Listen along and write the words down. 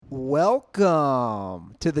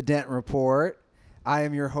Welcome to the Dent Report. I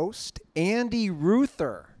am your host, Andy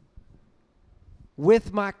Ruther,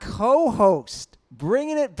 with my co-host,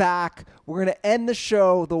 bringing it back. We're going to end the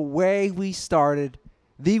show the way we started,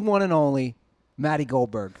 the one and only Matty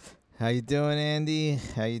Goldberg. How you doing, Andy?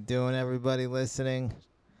 How you doing, everybody listening?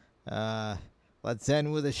 Let's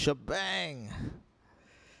end with a shebang.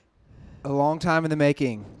 A long time in the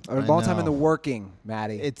making, or a long time in the working,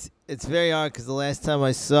 Matty. It's very hard because the last time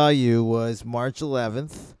I saw you was March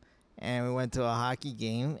 11th, and we went to a hockey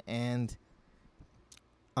game. And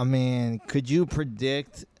I mean, could you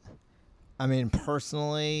predict? I mean,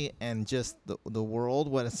 personally, and just the world,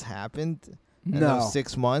 what has happened in those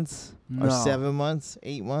 6 months or 7 months,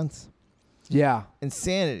 8 months? Yeah,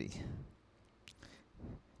 insanity.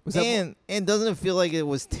 And doesn't it feel like it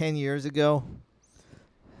was 10 years ago?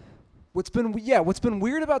 What's been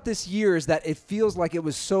weird about this year is that it feels like it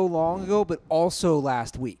was so long ago, but also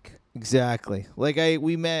last week. Exactly. Like I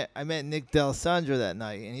met Nick D'Alessandro that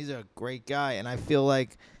night, and he's a great guy, and I feel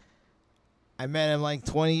like I met him like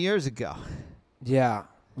 20 years ago. Yeah.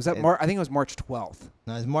 Was that I think it was March 12th.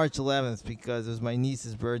 No, it was March 11th because it was my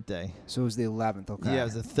niece's birthday. So it was the 11th, okay. Yeah, it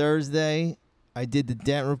was a Thursday. I did the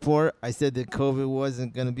Dent Report. I said that COVID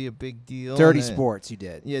wasn't going to be a big deal. Dirty Sports you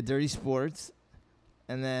did. Yeah, Dirty Sports.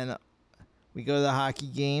 And then we go to the hockey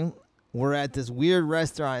game. We're at this weird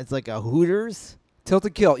restaurant. It's like a Hooters.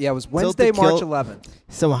 Tilted Kilt. Yeah, it was Wednesday, March 11th.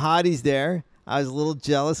 Some hotties there. I was a little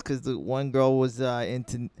jealous because the one girl was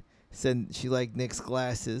said she liked Nick's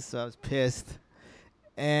glasses, so I was pissed.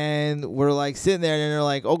 And we're like sitting there, and they're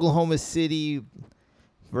like, Oklahoma City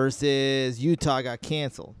versus Utah got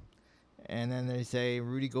canceled. And then they say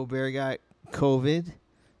Rudy Goldberg got COVID.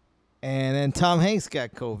 And then Tom Hanks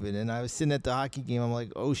got COVID. And I was sitting at the hockey game. I'm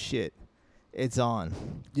like, oh, shit. It's on.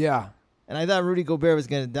 Yeah. And I thought Rudy Goldberg was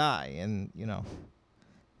going to die. And, you know,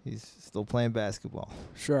 he's still playing basketball.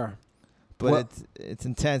 Sure. But it's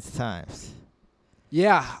intense times.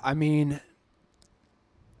 Yeah. I mean,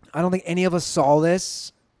 I don't think any of us saw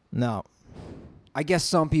this. No. I guess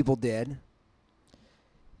some people did.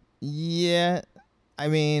 Yeah. I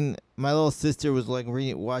mean, my little sister was like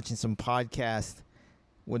watching some podcast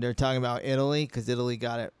when they're talking about Italy because Italy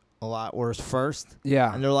got it a lot worse first.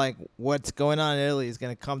 Yeah. And they're like, what's going on in Italy is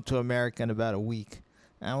going to come to America in about a week.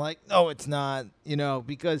 And I'm like, no, it's not, you know,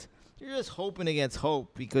 because you're just hoping against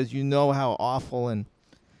hope because you know how awful and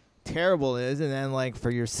terrible it is. And then, like,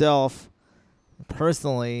 for yourself,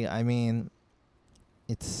 personally, I mean,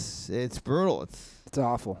 it's brutal. It's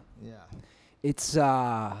awful. Yeah. It's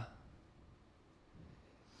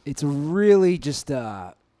really just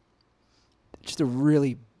a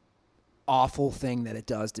really awful thing that it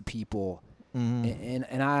does to people. Mm-hmm.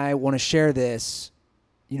 And I want to share this.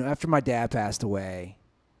 You know, after my dad passed away,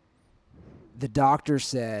 the doctor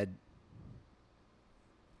said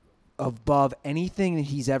above anything that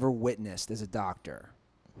he's ever witnessed as a doctor,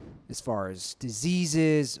 as far as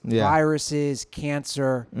diseases, viruses,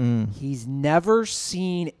 cancer, he's never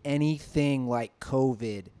seen anything like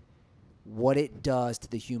COVID, what it does to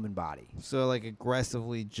the human body. So, like,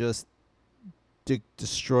 aggressively just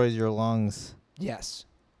destroys your lungs. Yes.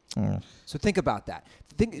 So think about that.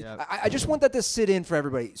 I just want that to sit in for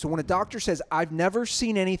everybody. So when a doctor says, I've never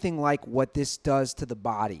seen anything like what this does to the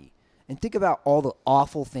body, and think about all the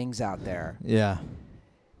awful things out there. Yeah.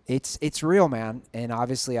 It's real, man. And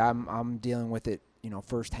obviously I'm dealing with it, you know,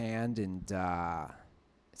 firsthand, and it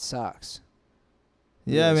sucks.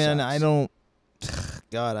 Yeah, really man, sucks. I don't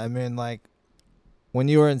God, I mean, like, when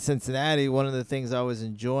you were in Cincinnati, one of the things I was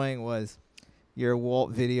enjoying was your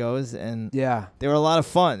Walt videos, and they were a lot of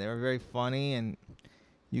fun. They were very funny, and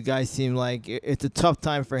you guys seem like it's a tough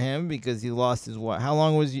time for him because he lost his wife. How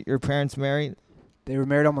long was your parents married? They were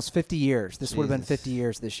married almost 50 years. This would have been 50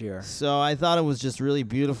 years this year. So I thought it was just really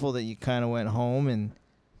beautiful that you kind of went home, and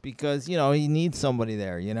because, you know, he needs somebody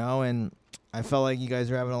there, you know, and I felt like you guys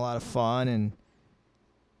were having a lot of fun, and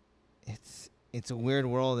it's a weird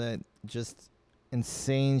world that just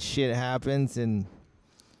insane shit happens, and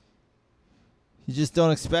you just don't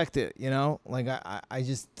expect it, you know? Like, I'm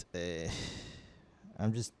just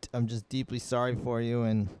deeply sorry for you,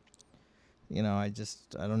 and, you know, I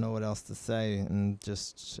don't know what else to say, and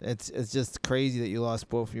just, it's just crazy that you lost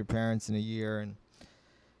both of your parents in a year, and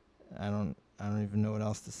I don't even know what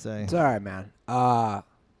else to say. It's all right, man.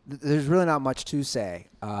 There's really not much to say.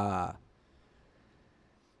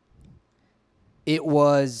 It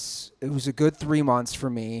was a good 3 months for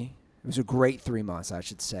me. It was a great 3 months, I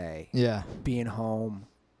should say. Yeah. Being home.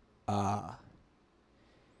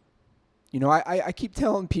 You know, I keep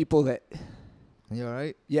telling people that You all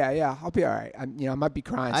right? Yeah, I'll be all right. I might be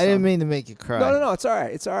crying. I didn't mean to make you cry. No, it's all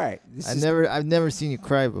right. It's all right. I've never seen you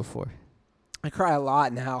cry before. I cry a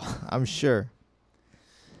lot now. I'm sure.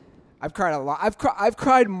 I've cried a lot. I've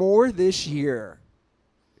cried more this year.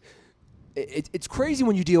 It's crazy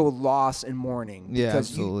when you deal with loss and mourning. Yeah,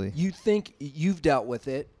 because absolutely. You think you've dealt with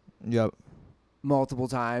it. Yep. Multiple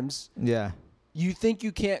times. Yeah. You think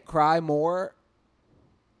you can't cry more.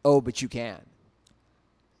 Oh, but you can.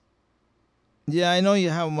 Yeah, I know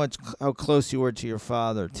how close you were to your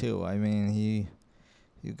father too. I mean,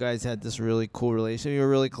 you guys had this really cool relationship. You were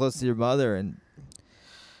really close to your mother, and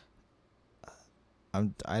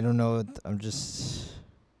I don't know. I'm just.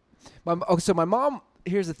 So my mom.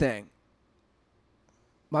 Here's the thing.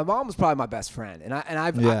 My mom was probably my best friend, and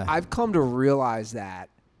I've come to realize that.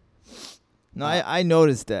 No, I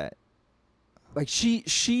noticed that. Like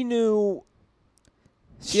she knew.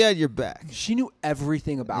 She had your back. She knew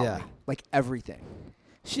everything about me, like everything.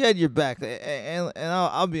 She had your back, and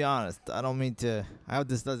I'll be honest. I don't mean to. I hope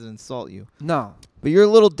this doesn't insult you. No, but you're a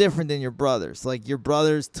little different than your brothers. Like your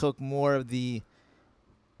brothers took more of the,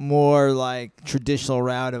 like traditional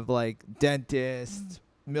route of like dentist,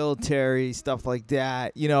 military stuff like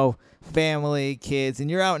that. You know, family, kids,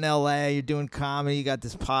 and you're out in L.A. You're doing comedy. You got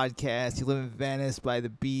this podcast. You live in Venice by the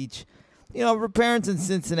beach. You know, for parents in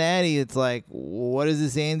Cincinnati, it's like, what is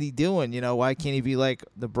this Andy doing? You know, why can't he be like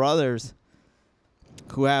the brothers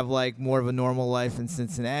who have like more of a normal life in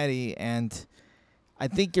Cincinnati? And I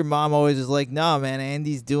think your mom always was like, no, man,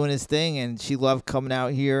 Andy's doing his thing, and she loved coming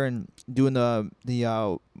out here and doing the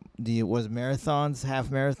marathons, half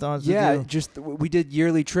marathons. Yeah, we did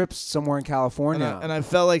yearly trips somewhere in California, and I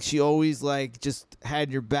felt like she always like just had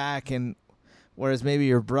your back, and whereas maybe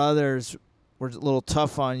your brothers were a little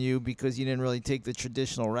tough on you because you didn't really take the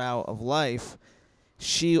traditional route of life,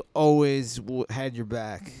 she always had your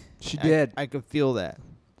back. She did. I could feel that.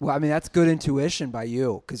 Well, I mean, that's good intuition by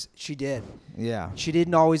you, because she did. Yeah. She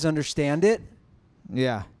didn't always understand it.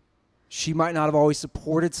 Yeah. She might not have always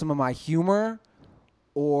supported some of my humor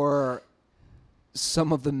or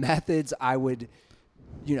some of the methods I would,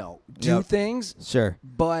 do things. Sure.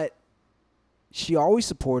 But she always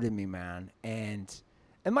supported me, man. And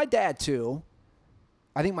my dad, too.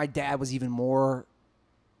 I think my dad was even more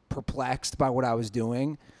perplexed by what I was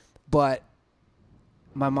doing. But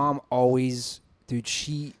my mom always, dude,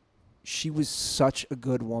 she was such a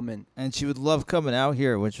good woman. And she would love coming out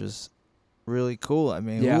here, which was really cool. I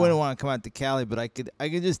mean, we wouldn't want to come out to Cali, but I could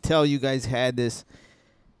just tell you guys had this,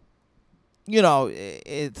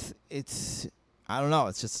 it's I don't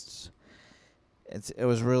know, it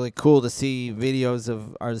was really cool to see videos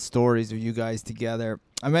of our stories of you guys together.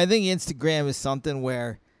 I mean, I think Instagram is something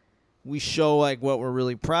where we show like what we're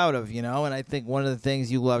really proud of, and I think one of the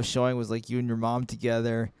things you love showing was like you and your mom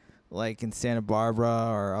together, like in Santa Barbara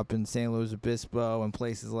or up in San Luis Obispo and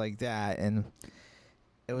places like that, and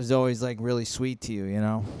it was always like really sweet to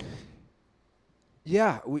you,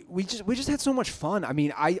 Yeah, we just had so much fun. I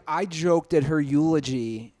mean, I joked at her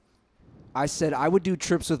eulogy. I said I would do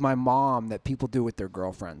trips with my mom that people do with their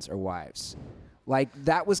girlfriends or wives. Like,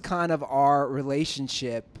 that was kind of our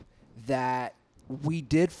relationship, that we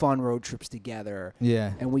did fun road trips together.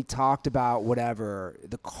 Yeah. And we talked about whatever,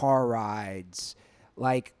 the car rides.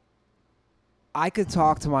 Like, I could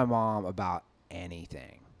talk to my mom about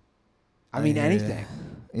anything. I mean, anything.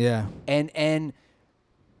 Yeah. And a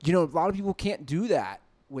lot of people can't do that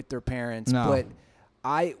with their parents. No.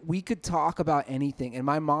 But we could talk about anything. And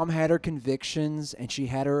my mom had her convictions and she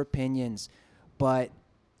had her opinions, but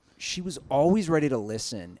she was always ready to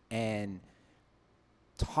listen and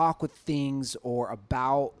talk with things or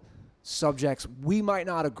about subjects we might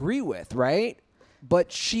not agree with, right?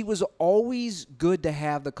 But she was always good to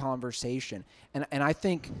have the conversation. And I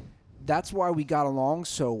think that's why we got along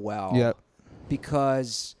so well. Yep.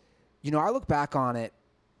 Because, I look back on it,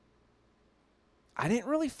 I didn't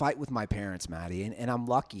really fight with my parents, Matty, and I'm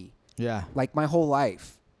lucky. Yeah. Like, my whole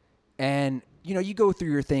life. And, you go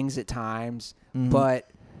through your things at times, but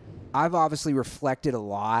I've obviously reflected a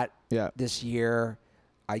lot this year.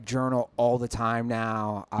 I journal all the time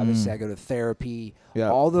now. Obviously, I go to therapy.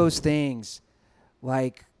 All those things.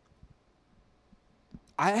 Like,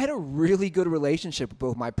 I had a really good relationship with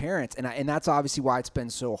both my parents, and that's obviously why it's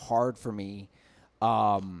been so hard for me,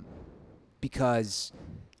 because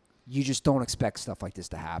you just don't expect stuff like this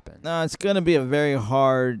to happen. No, it's going to be a very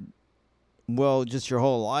hard, just your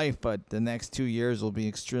whole life, but the next 2 years will be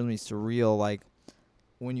extremely surreal. Like,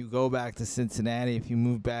 when you go back to Cincinnati, if you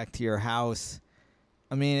move back to your house,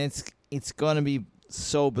 I mean, it's going to be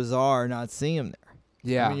so bizarre not seeing him there.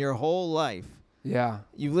 Yeah. I mean, your whole life, Yeah.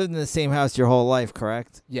 You've lived in the same house your whole life,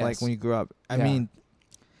 correct? Yes. Like when you grew up. I Yeah. mean,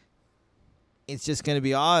 it's just going to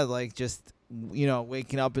be odd, like just,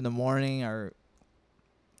 waking up in the morning or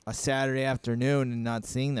a Saturday afternoon and not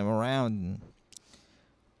seeing them around. And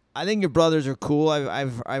I think your brothers are cool.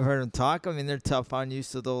 I've heard them talk. I mean, they're tough on you,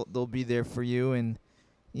 so they'll be there for you, and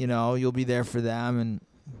you'll be there for them. And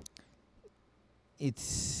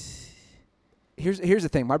it's Here's the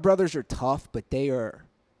thing. My brothers are tough, but they're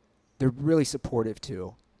really supportive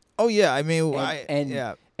too. oh yeah, I mean,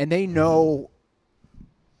 And they know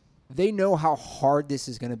how hard this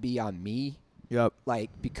is going to be on me. Yep. Like,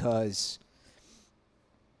 because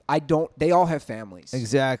they all have families.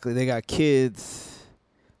 Exactly. They got kids.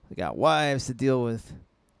 They got wives to deal with.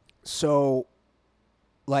 So,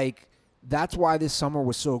 like, that's why this summer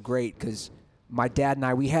was so great, because my dad and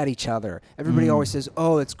I, we had each other. Everybody always says,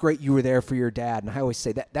 oh, it's great you were there for your dad. And I always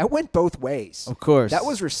say that went both ways. Of course. That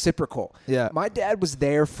was reciprocal. Yeah. My dad was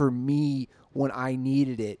there for me when I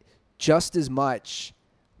needed it just as much.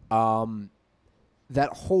 That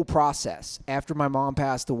whole process, after my mom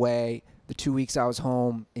passed away, the 2 weeks I was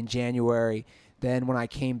home in January, then when I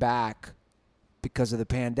came back because of the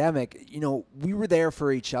pandemic, we were there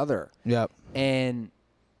for each other. Yep. And,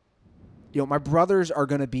 my brothers are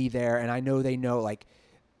going to be there, and I know they know, like,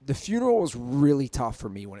 the funeral was really tough for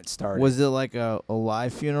me when it started. Was it like a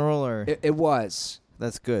live funeral or? It was.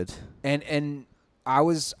 That's good. And I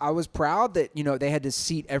was proud that, they had to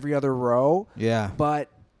seat every other row. Yeah. But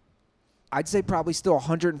I'd say probably still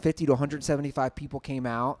 150 to 175 people came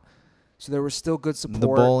out. So there was still good support. The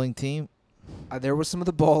bowling team? There was some of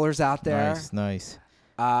the bowlers out there. Nice.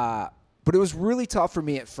 But it was really tough for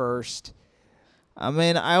me at first. I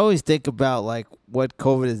mean, I always think about, like, what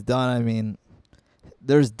COVID has done. I mean,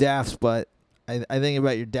 there's deaths, but I think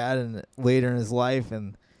about your dad and later in his life,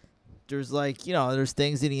 and there's, like, there's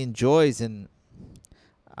things that he enjoys, and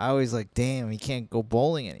I always like, damn, he can't go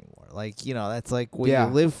bowling anymore. Like, that's, like, what you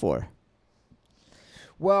live for.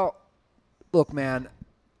 Well, look, man,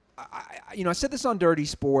 I said this on Dirty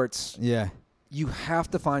Sports. Yeah. You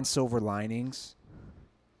have to find silver linings.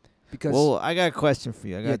 Because Well, I got a question for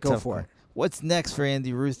you. go for it. What's next for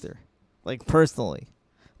Andy Ruther? Like, personally.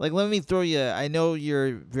 Like, let me throw you. I know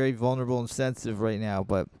you're very vulnerable and sensitive right now,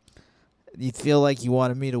 but do you feel like you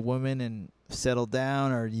want to meet a woman and settle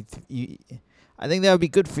down? Or I think that would be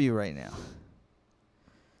good for you right now.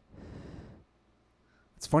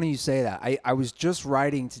 It's funny you say that. I was just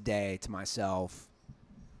writing today to myself.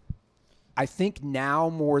 I think now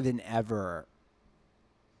more than ever,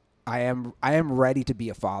 I am ready to be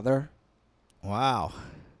a father. Wow.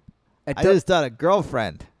 I just thought a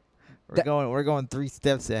girlfriend. We're going 3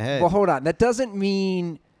 steps ahead. Well, hold on. That doesn't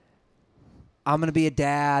mean I'm going to be a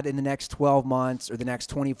dad in the next 12 months or the next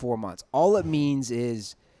 24 months. All it means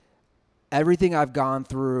is everything I've gone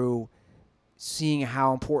through, seeing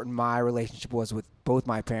how important my relationship was with both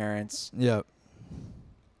my parents. Yep.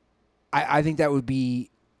 I think that would be,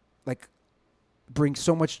 like, bring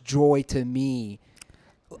so much joy to me.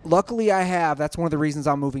 Luckily, that's one of the reasons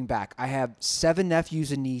I'm moving back. I have 7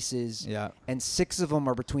 nephews and nieces, and 6 of them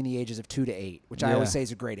are between the ages of 2 to 8, which I always say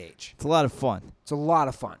is a great age. It's a lot of fun. It's a lot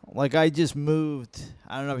of fun. Like, I just moved.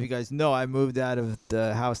 I don't know if you guys know, I moved out of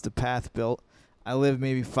the house the Path built. I live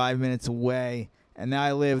maybe 5 minutes away, and now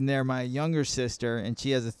I live near my younger sister, and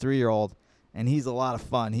she has a 3-year-old, and he's a lot of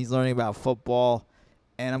fun. He's learning about football,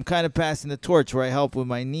 and I'm kind of passing the torch where I help with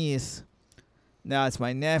my niece. Now it's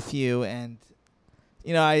my nephew, and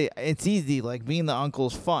it's easy. Like, being the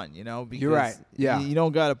uncle's fun, because you're right. Yeah, you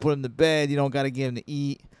don't got to put him to bed. You don't got to give him to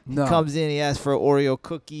eat. No. He comes in, he asks for an Oreo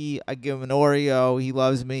cookie. I give him an Oreo. He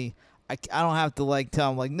loves me. I don't have to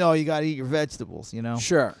tell him no, you got to eat your vegetables.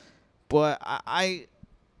 Sure. But I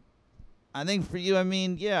think for you, I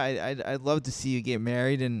mean, I'd love to see you get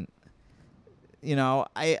married, and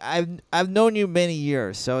I've known you many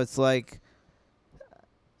years, so it's like,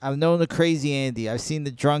 I've known the crazy Andy. I've seen the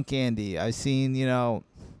drunk Andy. I've seen,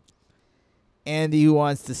 Andy who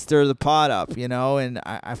wants to stir the pot up, and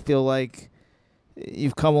I feel like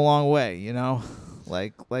you've come a long way,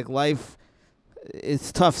 like life,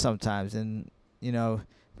 it's tough sometimes, and,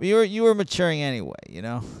 but you were maturing anyway,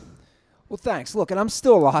 Well, thanks. Look, and I'm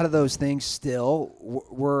still a lot of those things still.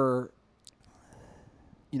 We're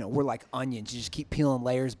like onions. You just keep peeling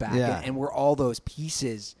layers back, and we're all those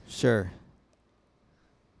pieces. Sure.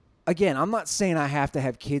 Again, I'm not saying I have to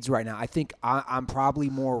have kids right now. I think I'm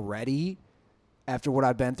probably more ready after what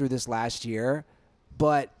I've been through this last year.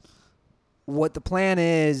 But what the plan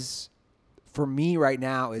is for me right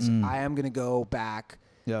now is I am going to go back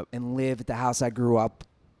and live at the house I grew up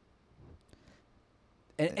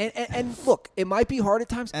And look, it might be hard at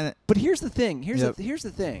times, but here's the thing. Here's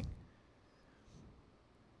the thing.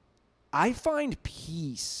 I find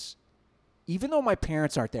peace, even though my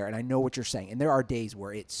parents aren't there, and I know what you're saying, and there are days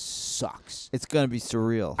where it sucks. It's going to be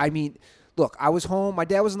surreal. I mean, look, I was home. My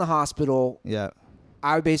dad was in the hospital. Yeah.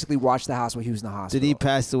 I basically watched the house while he was in the hospital. Did he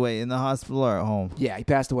pass away in the hospital or at home? Yeah, he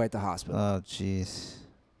passed away at the hospital. Oh, jeez.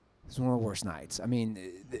 It was one of the worst nights. I mean,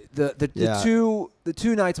 the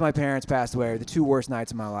two nights my parents passed away are the two worst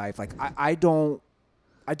nights of my life. Like, I don't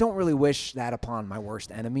really wish that upon my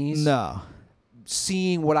worst enemies. No.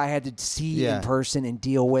 Seeing what I had to see in person and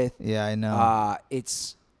deal with. Yeah, I know.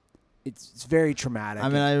 It's very traumatic. I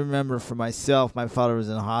mean, I remember for myself, my father was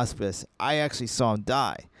in hospice. I actually saw him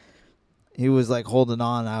die. He was like holding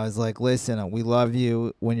on. I was like, listen, we love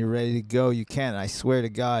you. When you're ready to go, you can. And I swear to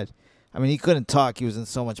God. I mean, he couldn't talk. He was in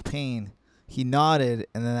so much pain. He nodded,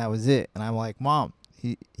 and then that was it. And I'm like, Mom,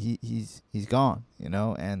 he's gone, you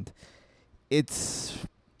know? And it sucks,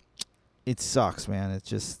 man. It's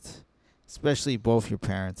just, especially both your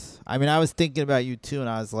parents. I mean, I was thinking about you, too, and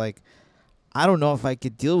I was like, I don't know if I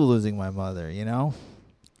could deal with losing my mother, you know?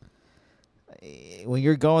 When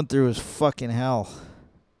you're going through is fucking hell.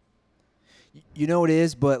 You know it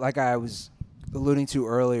is, but like I was alluding to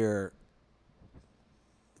earlier,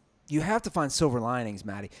 you have to find silver linings,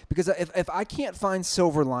 Matty. Because if I can't find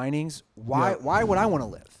silver linings, why would I want to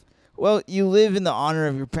live? Well, you live in the honor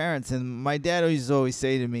of your parents, and my dad used to always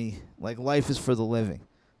say to me, like, life is for the living.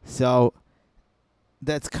 So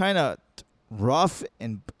that's kind of rough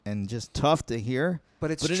and just tough to hear.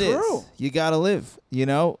 But it's it true. Is. You got to live, you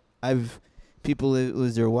know? People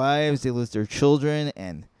lose their wives, they lose their children,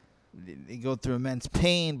 and they go through immense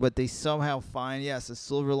pain, but they somehow find, a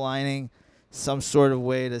silver lining, some sort of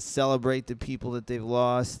way to celebrate the people that they've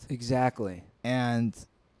lost. Exactly. And,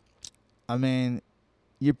 I mean,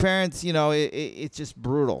 your parents, you know, it's just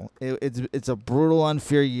brutal. It's a brutal,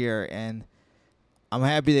 unfair year, and I'm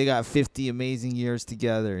happy they got 50 amazing years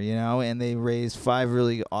together, you know, and they raised 5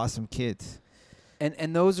 really awesome kids.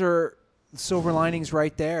 And those are silver linings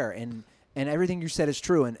right there, and everything you said is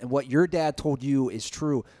true, and what your dad told you is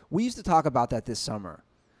true. We used to talk about that this summer.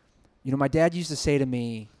 You know, my dad used to say to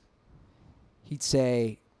me, he'd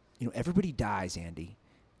say, you know, everybody dies, Andy.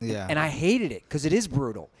 Yeah. And I hated it because it is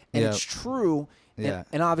brutal, and it's true. Yeah.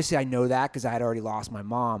 And obviously I know that because I had already lost my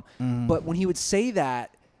mom. Mm-hmm. But when he would say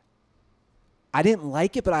that, I didn't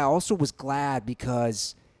like it, but I also was glad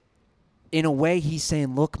because in a way he's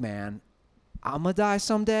saying, look, man, I'm going to die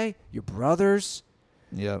someday. Your brothers.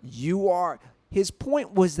 Yep. You are. His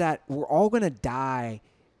point was that we're all going to die.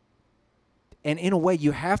 And in a way,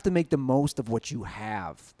 you have to make the most of what you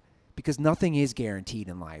have because nothing is guaranteed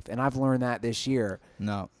in life. And I've learned that this year.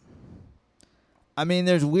 No. I mean,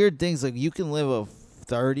 there's weird things. Like, you can live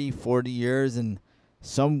 30, 40 years and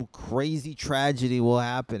some crazy tragedy will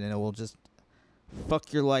happen and it will just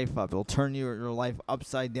fuck your life up. It'll turn your life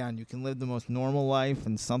upside down. You can live the most normal life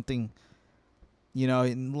and something, you know,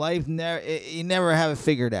 in life, you never have it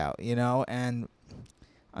figured out, you know, and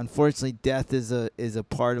unfortunately death is a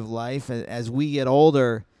part of life. And as we get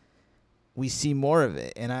older, we see more of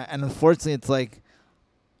it. And unfortunately, it's like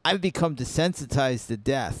I've become desensitized to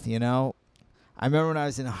death, you know. I remember when I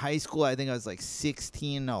was in high school, I think I was like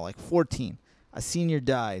 14. A senior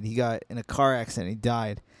died. He got in a car accident. He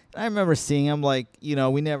died. And I remember seeing him, like, you know,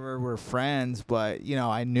 we never were friends, but, you know,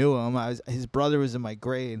 I knew him. His brother was in my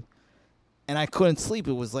grade. And I couldn't sleep.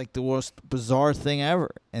 It was like the most bizarre thing ever.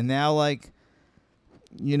 And now, like,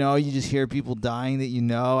 you know, you just hear people dying that you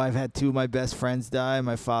know. I've had 2 of my best friends die.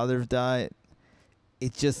 My father died.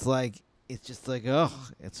 It's just like, ugh,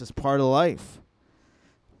 it's just part of life.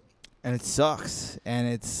 And it sucks. And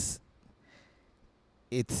it's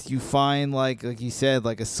you find, like you said,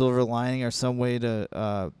 like a silver lining or some way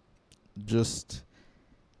to just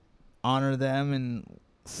honor them and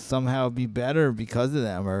somehow be better because of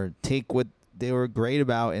them, or take what they were great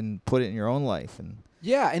about and put it in your own life. And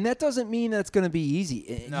yeah, and that doesn't mean that it's going to be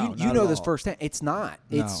easy. No, you know this firsthand. It's not.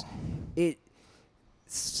 No. It's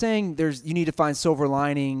saying you need to find silver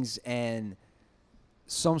linings and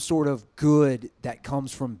some sort of good that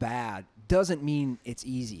comes from bad doesn't mean it's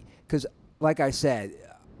easy. Because, like I said,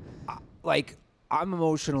 I'm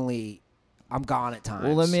gone at times.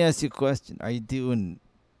 Well, let me ask you a question. Are you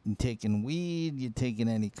taking weed? You taking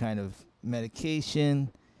any kind of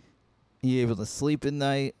medication? Are you able to sleep at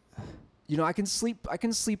night? You know, I can sleep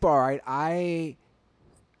all right. I've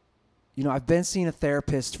been seeing a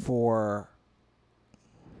therapist for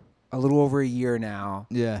a little over a year now.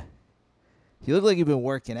 Yeah. You look like you've been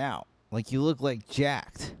working out. Like, you look like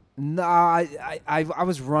jacked. No, I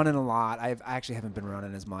was running a lot. I actually haven't been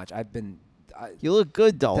running as much. I've been You look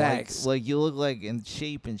good though. Thanks. Like you look like in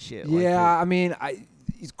shape and shit. Yeah, I mean,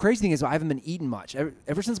 the crazy thing is I haven't been eating much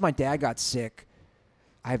ever since my dad got sick.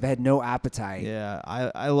 I've had no appetite. Yeah,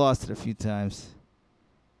 I lost it a few times.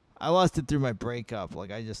 I lost it through my breakup.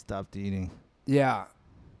 Like I just stopped eating. Yeah.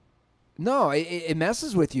 No, it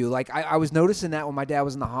messes with you. Like I was noticing that when my dad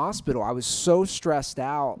was in the hospital, I was so stressed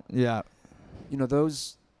out. Yeah. You know,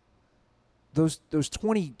 those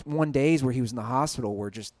 21 days where he was in the hospital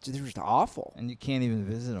were just awful. And you can't even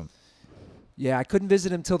visit him. Yeah, I couldn't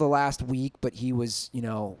visit him till the last week, but he was,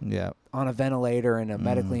 on a ventilator in a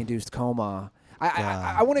medically induced coma.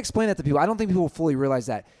 I want to explain that to people. I don't think people fully realize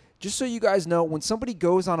that. Just so you guys know, when somebody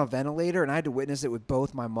goes on a ventilator, and I had to witness it with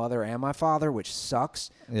both my mother and my father, which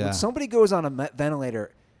sucks. Yeah. When somebody goes on a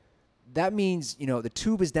ventilator, that means, the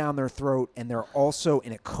tube is down their throat and they're also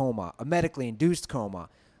in a coma, a medically induced coma.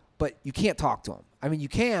 But you can't talk to them. I mean, you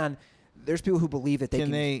can. There's people who believe that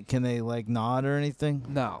Can they like nod or anything?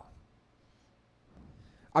 No.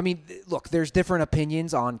 I mean, look, there's different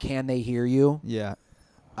opinions on can they hear you. Yeah.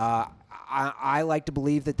 I like to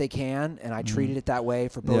believe that they can, and I treated it that way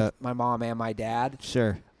for both my mom and my dad.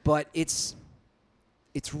 Sure. But it's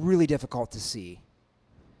really difficult to see.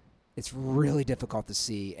 It's really difficult to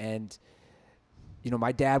see. And,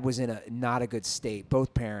 my dad was in not a good state,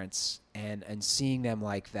 both parents, and seeing them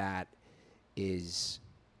like that it's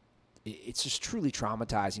just truly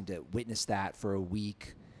traumatizing to witness that for a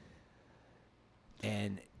week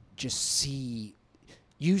and just see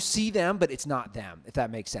them, but it's not them, if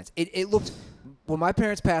that makes sense. It looked, when my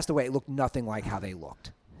parents passed away, it looked nothing like how they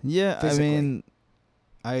looked. Yeah, physically.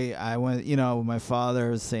 I mean, I went, my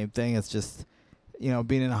father, the same thing. It's just,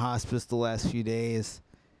 being in a hospice the last few days,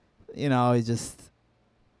 it's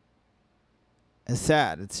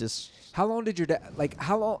sad. It's just. How long did your dad,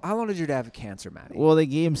 how long did your dad have cancer, Matty? Well, they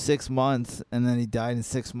gave him 6 months, and then he died in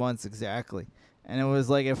 6 months exactly. And it was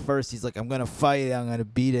like, at first, he's like, I'm going to fight it. I'm going to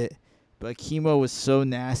beat it. But chemo was so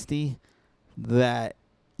nasty that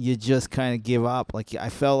you just kind of give up. Like, I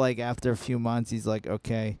felt like after a few months, he's like,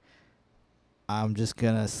 okay, I'm just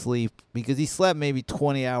going to sleep. Because he slept maybe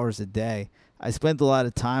 20 hours a day. I spent a lot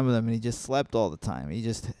of time with him, and he just slept all the time. He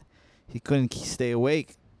couldn't stay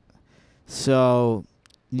awake. So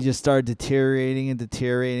he just started deteriorating.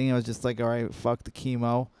 I was just like, all right, fuck the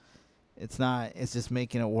chemo. It's just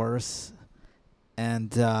making it worse.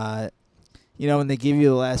 And, when they give you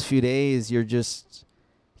the last few days, you're just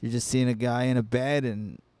seeing a guy in a bed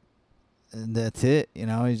and that's it. You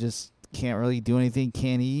just can't really do anything,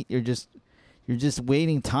 can't eat. You're just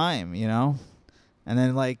waiting time, And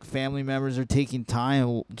then like family members are taking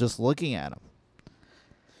time just looking at him.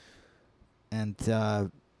 And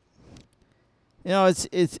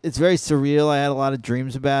it's very surreal. I had a lot of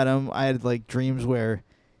dreams about him. I had like dreams where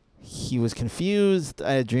he was confused.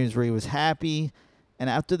 I had dreams where he was happy. And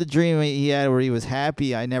after the dream he had where he was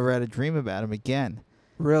happy, I never had a dream about him again.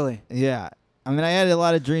 Really? Yeah. I mean, I had a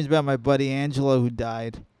lot of dreams about my buddy Angelo who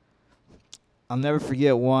died. I'll never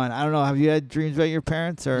forget one. I don't know. Have you had dreams about your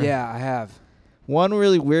parents? Or Yeah, I have. One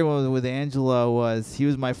really weird one with Angelo was he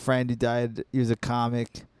was my friend who died. He was a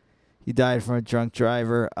comic. He died from a drunk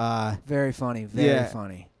driver. Very funny. Very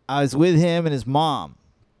funny. I was with him and his mom.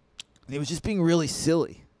 And he was just being really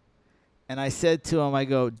silly. And I said to him, I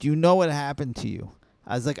go, do you know what happened to you?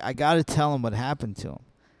 I was like, I got to tell him what happened to him.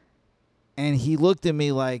 And he looked at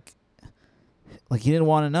me like he didn't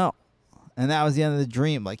want to know. And that was the end of the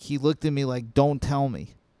dream. Like, he looked at me like, don't tell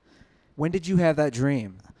me. When did you have that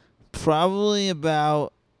dream? Probably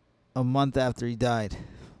about a month after he died.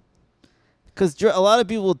 Because a lot of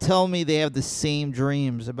people tell me they have the same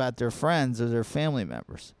dreams about their friends or their family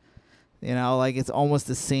members. Like it's almost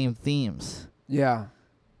the same themes. Yeah.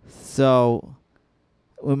 So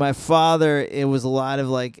with my father, it was a lot of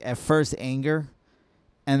like at first anger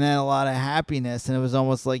and then a lot of happiness. And it was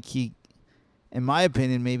almost like he, in my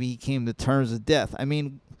opinion, maybe he came to terms with death. I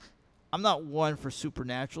mean, I'm not one for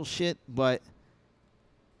supernatural shit, but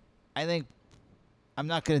I think I'm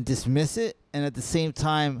not going to dismiss it. And at the same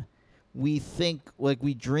time, we think, like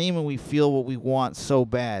we dream and we feel what we want so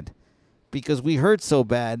bad because we hurt so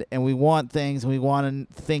bad and we want things and we want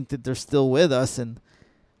to think that they're still with us, and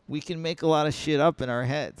we can make a lot of shit up in our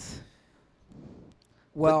heads.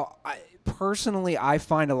 Well, personally, I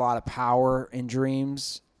find a lot of power in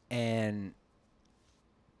dreams, and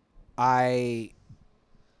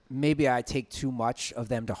maybe I take too much of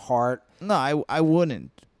them to heart. No, I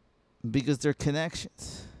wouldn't, because they're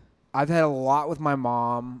connections. I've had a lot with my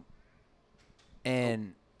mom,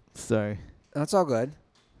 and sorry, that's all good.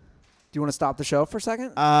 Do you want to stop the show for a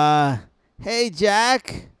second? Hey,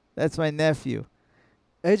 Jack. That's my nephew.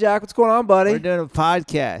 Hey, Jack, what's going on, buddy? We're doing a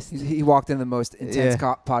podcast. He walked in the most intense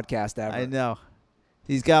podcast ever. I know.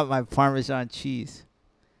 He's got my Parmesan cheese.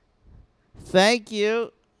 Thank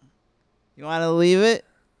you. You want to leave it?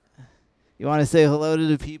 You want to say hello to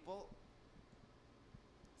the people?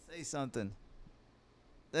 Say something.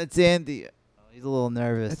 That's Andy. Oh, he's a little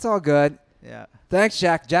nervous. It's all good. Yeah. Thanks,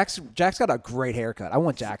 Jack. Jack's got a great haircut. I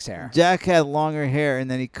want Jack's hair. Jack had longer hair,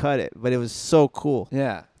 and then he cut it, but it was so cool.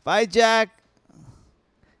 Yeah. Bye, Jack.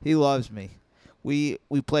 He loves me. We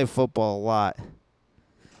play football a lot.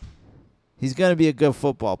 He's going to be a good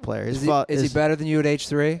football player. Is he better than you at age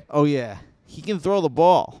 3? Oh, yeah. He can throw the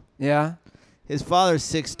ball. Yeah? His father's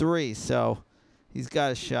 6'3", so he's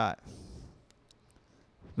got a shot.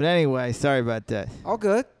 But anyway, sorry about that. All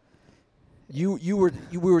good. We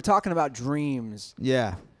were talking about dreams.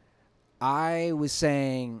 Yeah. I was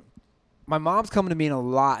saying my mom's coming to me in a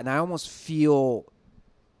lot, and I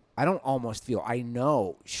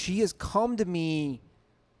know she has come to me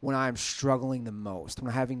when I'm struggling the most, when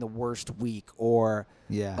I'm having the worst week, or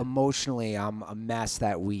emotionally I'm a mess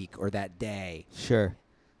that week or that day. Sure.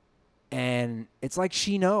 And it's like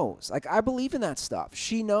she knows. Like, I believe in that stuff.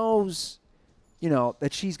 She knows,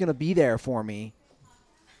 that she's going to be there for me.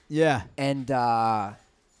 Yeah. And,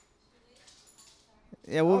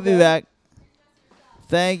 we'll be back.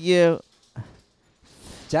 Thank you.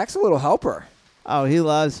 Jack's a little helper. Oh, he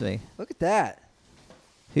loves me. Look at that.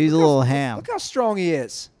 He's a little ham. Look how strong he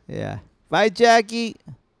is. Yeah. Bye, Jackie.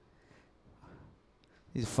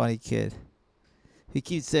 He's a funny kid. He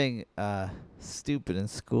keeps saying stupid in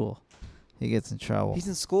school. He gets in trouble. He's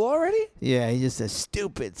in school already? Yeah, he just says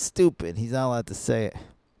stupid, stupid. He's not allowed to say it.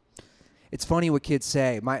 It's funny what kids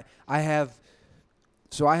say. I have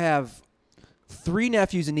 3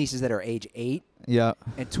 nephews and nieces that are age 8. Yeah.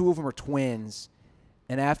 And 2 of them are twins.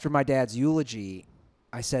 And after my dad's eulogy,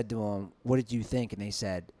 I said to them, "What did you think?" And they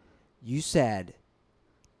said, "You said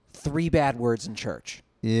 3 bad words in church."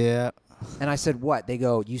 Yeah. And I said, "What?" They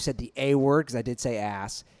go, "You said the A word," because I did say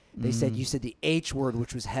ass. They said, "You said the H word,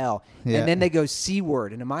 which was hell." Yeah. And then they go C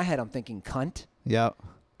word. And in my head, I'm thinking cunt. Yep.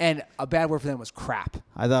 And a bad word for them was crap.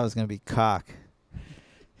 I thought it was going to be cock.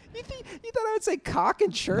 You thought I would say cock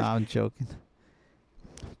in church? No, I'm joking.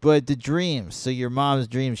 But the dreams. So your mom's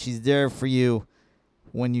dreams, she's there for you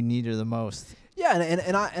when you need her the most. Yeah,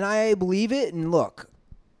 and I believe it. And look,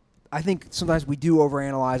 I think sometimes we do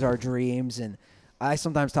overanalyze our dreams, and I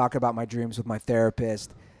sometimes talk about my dreams with my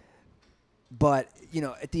therapist. But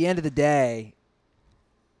at the end of the day,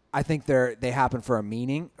 I think they happen for a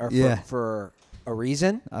meaning or for a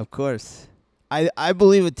reason. Of course, I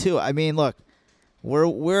believe it too. I mean, look,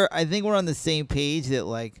 I think we're on the same page that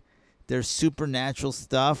like there's supernatural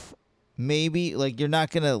stuff. Maybe like you're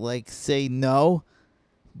not gonna like say no,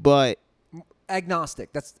 but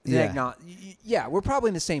agnostic. That's yeah. We're probably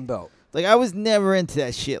in the same boat. Like I was never into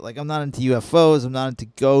that shit. Like I'm not into UFOs. I'm not into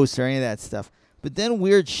ghosts or any of that stuff. But then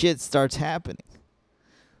weird shit starts happening,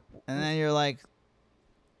 and then you're like,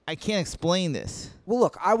 I can't explain this. Well,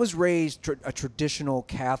 look, I was raised a traditional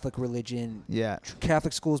Catholic religion. Yeah.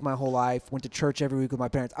 Catholic schools my whole life. Went to church every week with my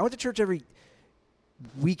parents. I went to church every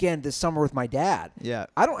weekend this summer with my dad. Yeah.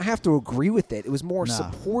 I don't have to agree with it. It was more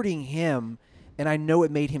supporting him, and I know it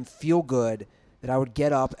made him feel good that I would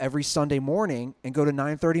get up every Sunday morning and go to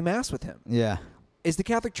 9:30 Mass with him. Yeah. Is the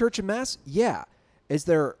Catholic Church a mess? Yeah. Is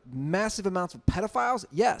there massive amounts of pedophiles?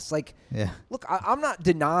 Yes. Like, look, I'm not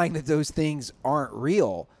denying that those things aren't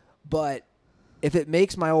real, but if it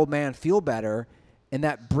makes my old man feel better and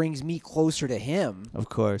that brings me closer to him, of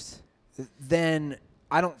course, then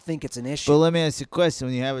I don't think it's an issue. But let me ask you a question.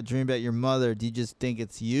 When you have a dream about your mother, do you just think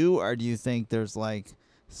it's you, or do you think there's like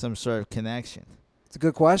some sort of connection? It's a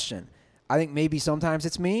good question. I think maybe sometimes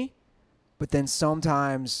it's me, but then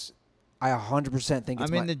sometimes I 100% think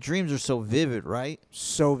it's the dreams are so vivid, right?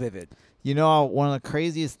 So vivid. You know, one of the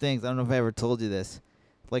craziest things, I don't know if I ever told you this,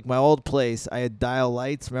 like my old place, I had dial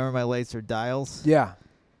lights. Remember my lights are dials? Yeah.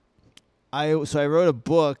 So I wrote a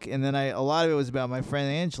book, and then a lot of it was about my friend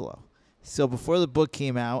Angelo. So before the book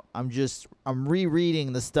came out, I'm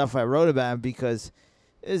rereading the stuff I wrote about him because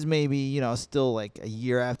it was maybe, still like a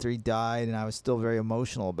year after he died, and I was still very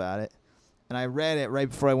emotional about it. And I read it right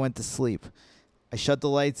before I went to sleep. I shut the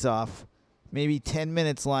lights off. Maybe 10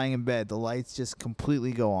 minutes lying in bed, the lights just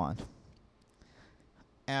completely go on.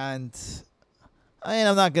 And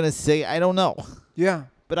I'm not going to say I don't know. Yeah.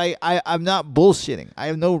 But I'm not bullshitting. I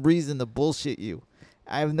have no reason to bullshit you.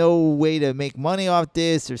 I have no way to make money off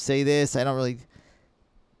this or say this. I don't really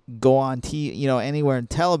go on anywhere and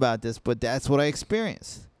tell about this, but that's what I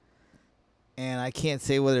experienced. And I can't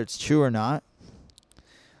say whether it's true or not.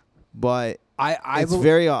 But It's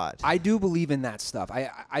very odd. I do believe in that stuff.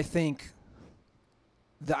 I think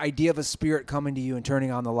the idea of a spirit coming to you and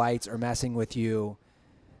turning on the lights or messing with you,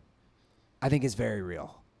 I think is very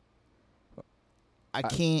real. I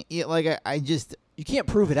can't, I just... You can't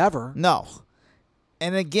prove it ever. No.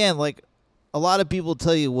 And again, like, a lot of people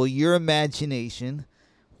tell you, well, your imagination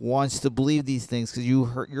wants to believe these things because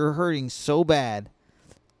you're hurting so bad.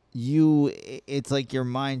 It's like your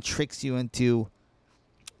mind tricks you into,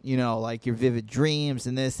 like your vivid dreams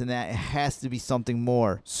and this and that. It has to be something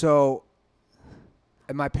more. So,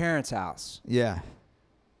 at my parents' house, yeah,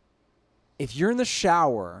 if you're in the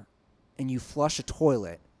shower and you flush a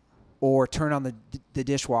toilet or turn on the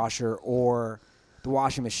dishwasher or the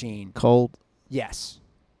washing machine, cold. Yes,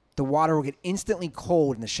 the water will get instantly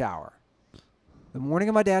cold in the shower. The morning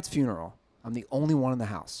of my dad's funeral, I'm the only one in the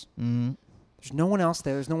house. Mm-hmm. There's no one else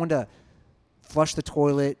there. There's no one to flush the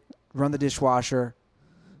toilet, run the dishwasher.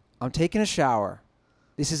 I'm taking a shower.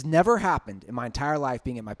 This has never happened in my entire life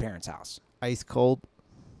being at my parents' house. Ice cold?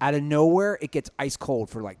 Out of nowhere, it gets ice cold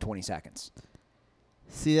for like 20 seconds.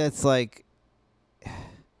 See, that's like...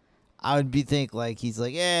 I would think like he's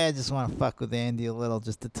like, yeah, I just want to fuck with Andy a little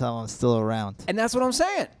just to tell him I'm still around. And that's what I'm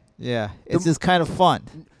saying. Yeah, it's just kind of fun.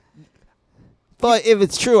 But if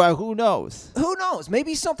it's true, who knows? Who knows?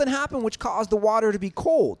 Maybe something happened which caused the water to be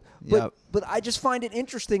cold. But I just find it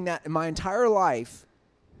interesting that in my entire life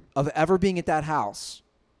of ever being at that house.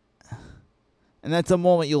 And that's a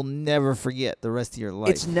moment you'll never forget the rest of your life.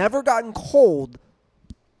 It's never gotten cold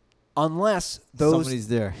unless somebody's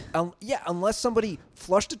there. Unless somebody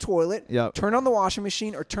flushed the toilet, turned on the washing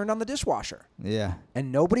machine, or turned on the dishwasher. Yeah.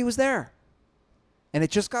 And nobody was there. And it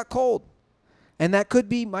just got cold. And that could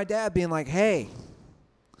be my dad being like, hey.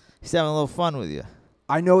 He's having a little fun with you.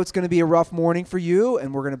 I know it's going to be a rough morning for you,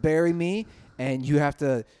 and we're going to bury me, and you have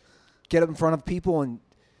to get up in front of people and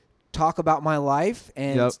talk about my life,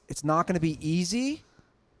 and it's not going to be easy.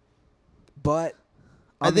 But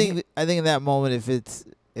I think in that moment, if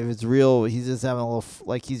it's real, he's just having a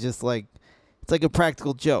little he's just like, it's like a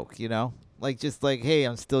practical joke, like just like, hey,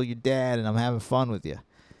 I'm still your dad, and I'm having fun with you.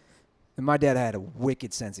 And my dad had a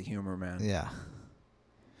wicked sense of humor, man. Yeah.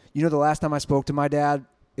 The last time I spoke to my dad,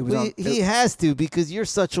 it was he has to, because you're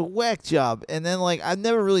such a whack job. And then, like, I've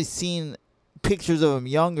never really seen pictures of him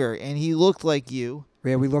younger, and he looked like you.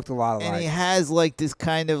 Yeah, we looked a lot alike. And he has, like, this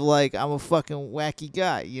kind of, like, I'm a fucking wacky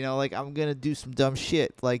guy. Like, I'm going to do some dumb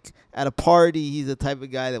shit. Like, at a party, he's the type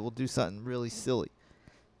of guy that will do something really silly.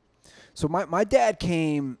 So my dad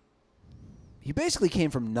came, he basically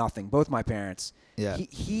came from nothing, both my parents. Yeah.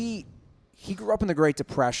 He grew up in the Great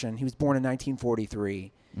Depression. He was born in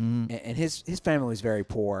 1943, and his family was very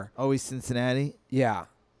poor. Always Cincinnati? Yeah,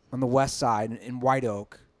 on the west side in White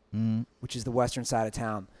Oak, which is the western side of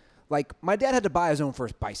town. Like, my dad had to buy his own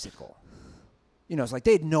first bicycle. It's like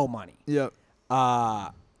they had no money. Yep.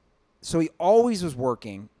 So he always was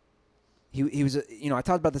working. He was, I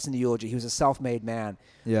talked about this in the eulogy. He was a self-made man.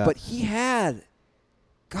 Yeah. But he had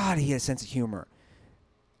a sense of humor.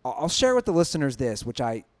 I'll share with the listeners this, which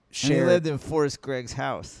I shared. And he lived in Forrest Gregg's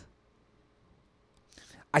house.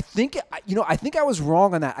 I think I was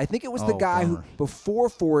wrong on that. I think it was the guy who, before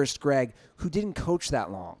Forrest Gregg, who didn't coach that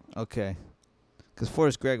long. Okay. Because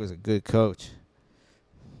Forrest Gregg was a good coach.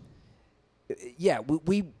 Yeah,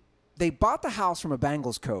 they bought the house from a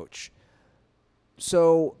Bengals coach.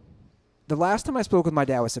 So the last time I spoke with my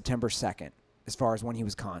dad was September 2nd, as far as when he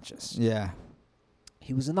was conscious. Yeah.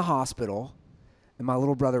 He was in the hospital, and my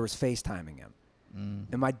little brother was FaceTiming him.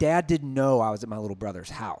 And my dad didn't know I was at my little brother's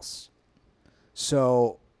house.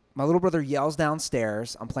 So my little brother yells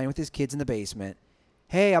downstairs. I'm playing with his kids in the basement.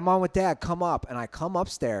 Hey, I'm on with Dad. Come up. And I come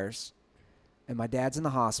upstairs, and my dad's in the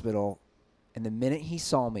hospital. And the minute he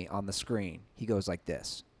saw me on the screen, he goes like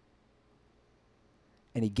this.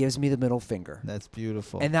 And he gives me the middle finger. That's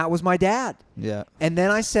beautiful. And that was my dad. Yeah. And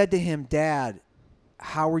then I said to him, Dad,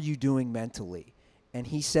 how are you doing mentally? And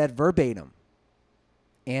he said verbatim,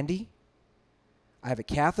 Andy, I have a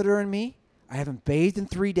catheter in me. I haven't bathed in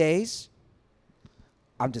 3 days.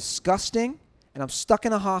 I'm disgusting, and I'm stuck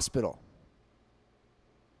in a hospital.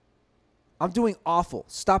 I'm doing awful.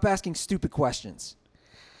 Stop asking stupid questions.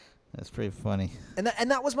 That's pretty funny. And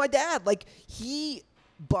that was my dad. Like, he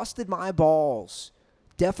busted my balls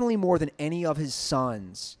definitely more than any of his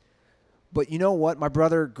sons. But you know what? My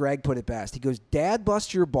brother Greg put it best. He goes, Dad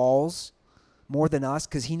busts your balls more than us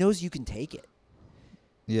because he knows you can take it.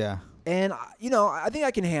 Yeah. And I think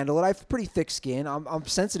I can handle it. I have pretty thick skin. I'm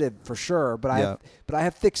sensitive for sure, but I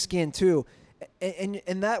have thick skin too.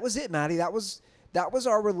 And that was it, Matty. That was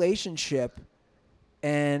our relationship,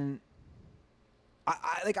 and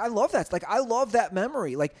I love that. Like, I love that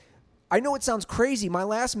memory. Like, I know it sounds crazy. My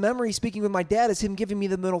last memory speaking with my dad is him giving me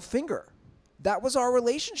the middle finger. That was our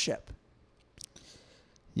relationship.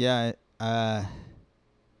 Yeah,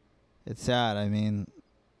 it's sad. I mean,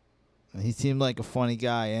 he seemed like a funny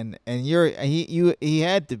guy, and he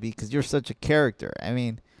had to be because you're such a character. I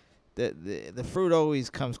mean, the fruit always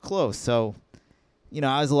comes close. So,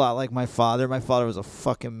 I was a lot like my father. My father was a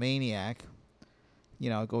fucking maniac.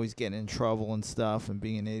 Always getting in trouble and stuff and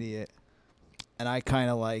being an idiot. And I kind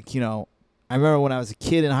of I remember when I was a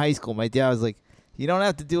kid in high school, my dad was like, "You don't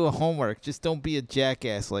have to do a homework. Just don't be a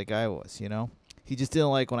jackass like I was." He just didn't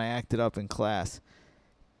like when I acted up in class.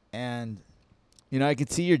 And, I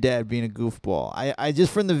could see your dad being a goofball. I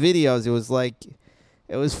just from the videos,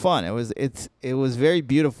 it was fun. It was very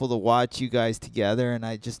beautiful to watch you guys together. And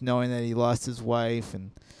I just knowing that he lost his wife and,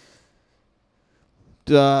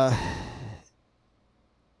 I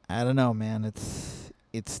don't know, man.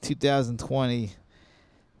 It's 2020.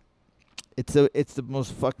 It's the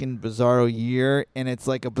most fucking bizarro year, and it's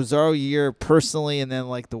like a bizarro year personally, and then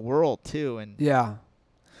like the world too. And yeah,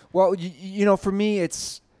 well, for me,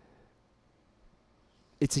 it's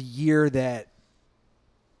a year that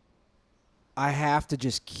I have to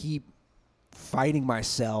just keep fighting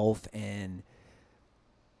myself, and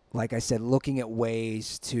like I said, looking at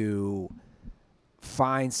ways to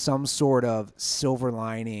find some sort of silver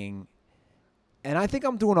lining. And I think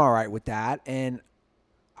I'm doing all right with that. And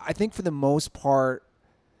I think for the most part,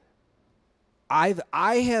 I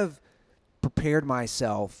have prepared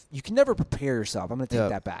myself. You can never prepare yourself. I'm going to take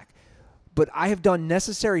that back. But I have done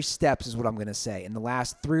necessary steps, is what I'm going to say, in the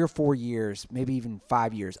last 3 or 4 years, maybe even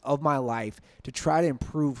 5 years of my life to try to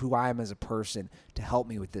improve who I am as a person to help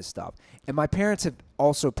me with this stuff. And my parents have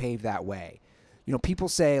also paved that way. People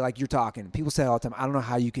say, like you're talking, people say all the time, I don't know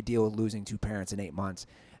how you could deal with losing 2 parents in 8 months.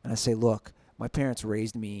 And I say, look, my parents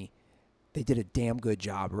raised me. They did a damn good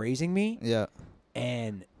job raising me. Yeah.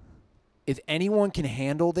 And if anyone can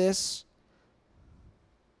handle this,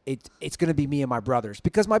 it's going to be me and my brothers.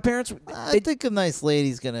 Because my parents... I think a nice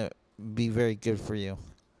lady's going to be very good for you.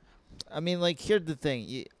 I mean, here's the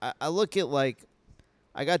thing. I look at,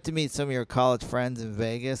 I got to meet some of your college friends in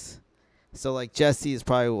Vegas. So, Jesse is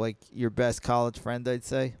probably, your best college friend, I'd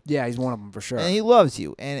say. Yeah, he's one of them for sure. And he loves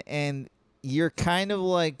you. And you're kind of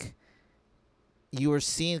you were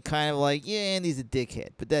seen kind of yeah, Andy's a dickhead,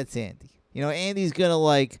 but that's Andy. Andy's going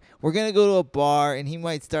to we're going to go to a bar and he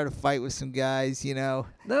might start a fight with some guys, No,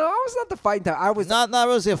 I was not the fighting type. I was not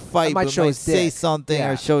really a fight, but might say something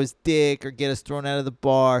or show his dick or get us thrown out of the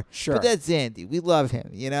bar. Sure. But that's Andy. We love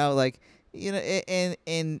him,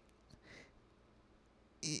 and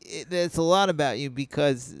it's a lot about you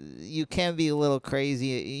because you can be a little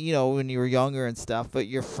crazy, when you were younger and stuff, but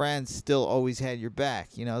your friends still always had your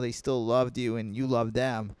back. They still loved you and you loved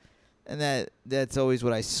them. And that's always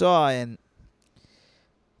what I saw. And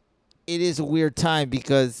it is a weird time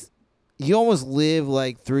because you almost live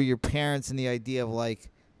through your parents and the idea of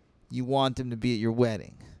you want them to be at your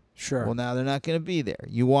wedding. Sure. Well, now they're not going to be there.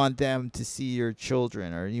 You want them to see your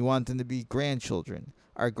children, or you want them to be grandchildren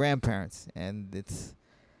or grandparents. And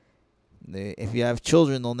if you have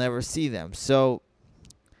children, they'll never see them. So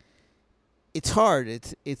it's hard.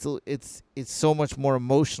 It's so much more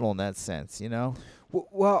emotional in that sense,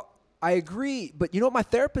 Well, I agree, but my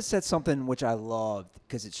therapist said something which I loved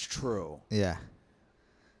because it's true. Yeah.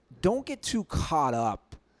 Don't get too caught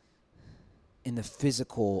up in the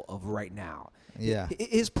physical of right now. Yeah.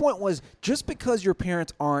 His point was, just because your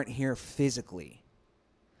parents aren't here physically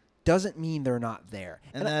doesn't mean they're not there.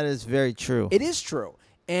 And that is very true. It is true.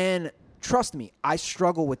 And trust me, I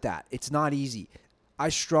struggle with that. It's not easy. I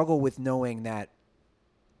struggle with knowing that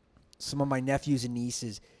some of my nephews and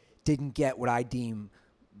nieces didn't get what I deem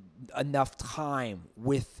enough time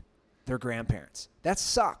with their grandparents. That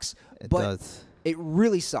sucks. It does. It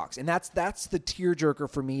really sucks. And that's the tearjerker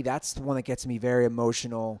for me. That's the one that gets me very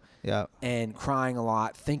emotional and crying a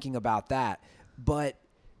lot thinking about that. But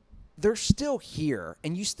they're still here,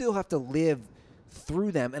 and you still have to live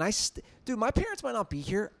through them. And dude, my parents might not be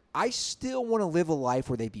here. I still want to live a life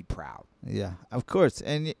where they'd be proud. Yeah, of course.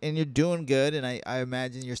 And you're doing good, and I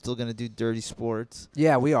imagine you're still going to do dirty sports.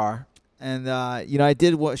 Yeah, we are. And, I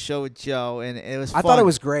did a show with Joe, and it was fun. I thought it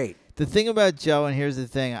was great. The thing about Joe, and here's the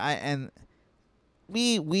thing, I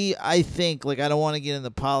think, I don't want to get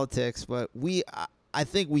into politics, but I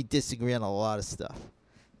think we disagree on a lot of stuff.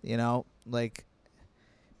 We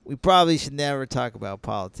probably should never talk about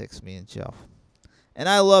politics, me and Joe. And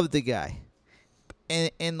I love the guy.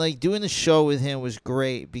 And doing the show with him was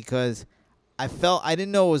great because I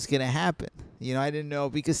didn't know what was going to happen. I didn't know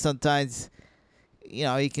because sometimes,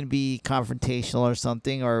 he can be confrontational or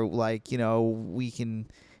something, or we can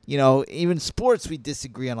even sports we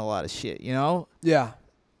disagree on a lot of shit, Yeah.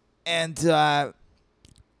 And I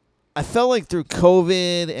felt like through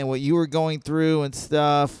COVID and what you were going through and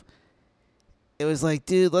stuff, it was like,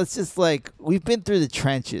 dude, let's just we've been through the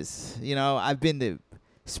trenches. I've been to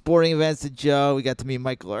sporting events with Joe. We got to meet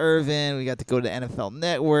Michael Irvin. We got to go to the NFL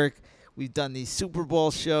Network. We've done these Super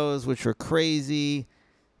Bowl shows, which were crazy.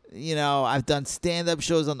 I've done stand-up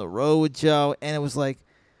shows on the road with Joe. And it was like,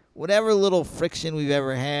 whatever little friction we've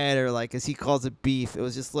ever had, or as he calls it, beef, it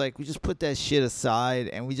was just we just put that shit aside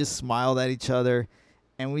and we just smiled at each other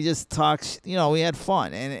and we just talked, we had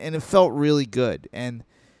fun and it felt really good. And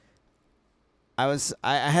I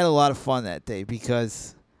had a lot of fun that day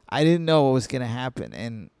because I didn't know what was going to happen.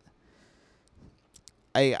 And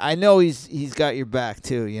I know he's got your back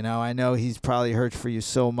too, I know he's probably hurt for you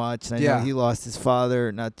so much. And I know he lost his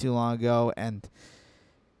father not too long ago. And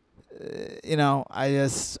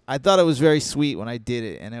I thought it was very sweet when I did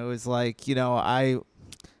it, and it was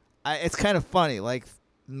it's kind of funny.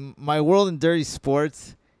 My world in dirty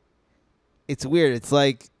sports, it's weird. It's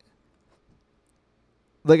like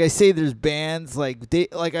I say, there's bands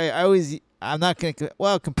I'm not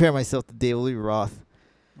gonna compare myself to David Lee Roth.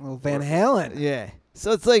 Well, Van Halen. Yeah.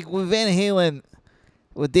 So it's like with Van Halen,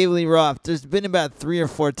 with David Lee Roth, there's been about 3 or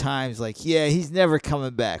 4 times he's never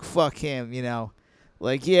coming back. Fuck him,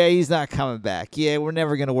 he's not coming back. Yeah, we're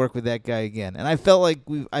never going to work with that guy again. And I felt like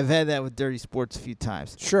I've had that with Dirty Sports a few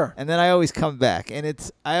times. Sure. And then I always come back.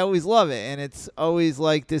 And I always love it. And it's always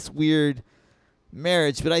this weird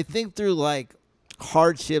marriage. But I think through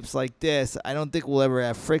hardships like this, I don't think we'll ever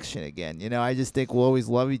have friction again. I just think we'll always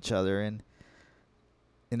love each other. And,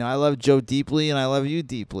 I love Joe deeply and I love you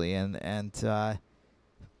deeply. And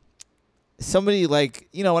somebody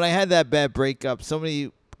when I had that bad breakup,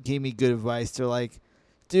 somebody gave me good advice. They're like,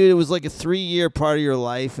 dude, it was a 3-year part of your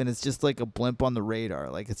life, and it's just a blimp on the radar.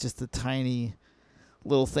 It's just a tiny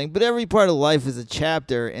little thing. But every part of life is a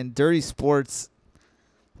chapter, and Dirty Sports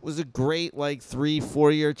was a great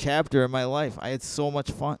 3-4 year chapter in my life. I had so much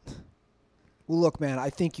fun. Well, look, man, I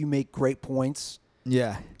think you make great points.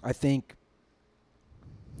 Yeah. I think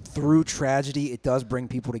through tragedy, it does bring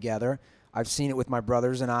people together. I've seen it with my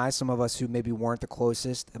brothers and I. Some of us who maybe weren't the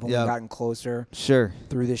closest have only gotten closer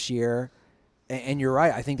through this year. And you're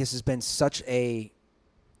right. I think this has been such a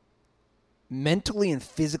mentally and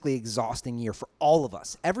physically exhausting year for all of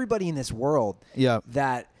us. Everybody in this world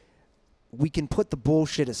that we can put the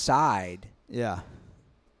bullshit aside. Yeah.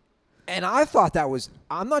 And I thought that was –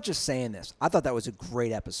 I'm not just saying this. I thought that was a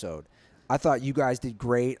great episode. I thought you guys did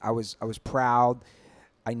great. I was proud.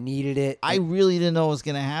 I needed it. I really didn't know what was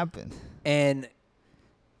going to happen. And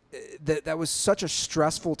that was such a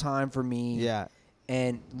stressful time for me. Yeah.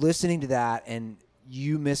 And listening to that and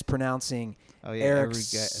you mispronouncing Eric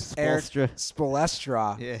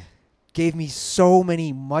Spoelstra gave me so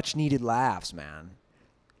many much-needed laughs, man.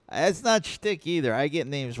 That's not shtick either. I get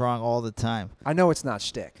names wrong all the time. I know it's not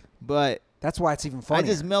shtick. But that's why it's even funnier. I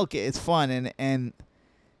just milk it. It's fun. And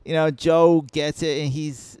Joe gets it, and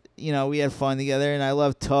he's, we had fun together, and I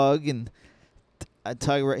love Tug, and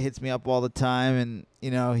Tug hits me up all the time, and,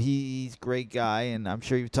 he's a great guy, and I'm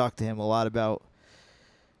sure you've talked to him a lot about,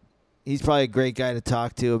 he's probably a great guy to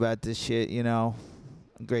talk to about this shit, a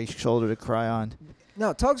great shoulder to cry on.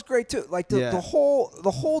 No, Tug's great too. The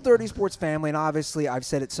whole Dirty Sports family, and obviously I've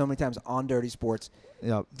said it so many times on Dirty Sports,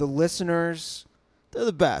 the listeners, they're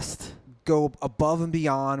the best. Go above and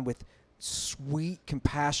beyond with sweet,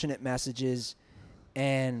 compassionate messages,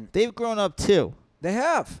 and they've grown up too. They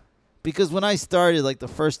have. Because when I started, the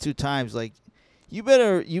first 2 times, you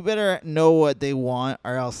better know what they want,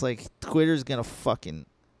 or else Twitter's gonna fucking,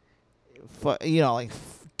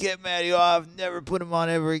 get Matty off, never put him on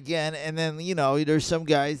ever again. And then there's some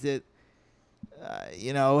guys that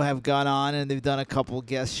have gone on and they've done a couple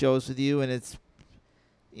guest shows with you, and it's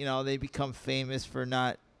they become famous for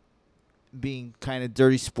not being kind of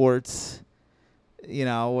Dirty Sports.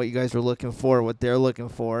 What you guys are looking for, what they're looking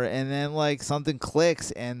for, and then something clicks,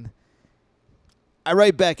 and I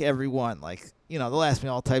write back everyone. They'll ask me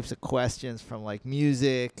all types of questions from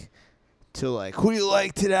music to who do you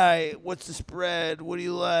like today? What's the spread? What do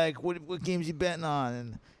you like? What games you betting on?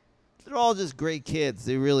 And they're all just great kids.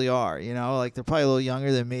 They really are. They're probably a little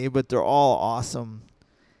younger than me, but they're all awesome.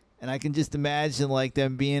 And I can just imagine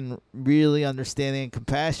them being really understanding and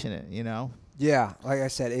compassionate. Yeah, like I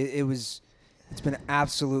said, it's been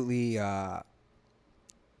absolutely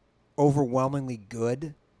overwhelmingly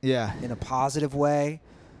good. Yeah. In a positive way.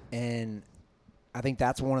 And I think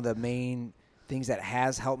that's one of the main things that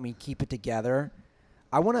has helped me keep it together.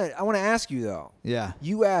 I want to ask you though. Yeah.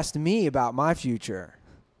 You asked me about my future.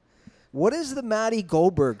 What is the Matty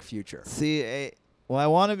Goldberg future? See, well, I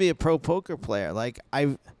want to be a pro poker player. Like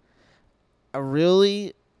I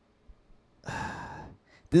really.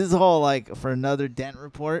 This is all like for another Dent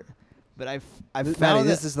report, but I've Matty, found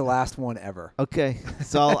this is the last one ever. Okay,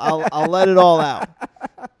 so I'll let it all out.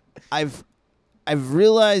 I've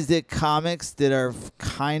realized that comics that are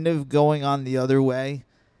kind of going on the other way,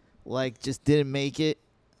 like just didn't make it.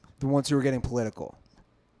 The ones who are getting political.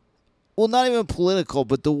 Well, not even political,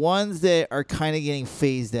 but the ones that are kind of getting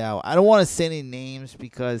phased out. I don't want to say any names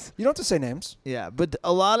because You don't have to say names. yeah, but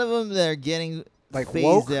a lot of them that are getting Like phased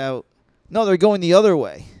woke? out. No, they're going the other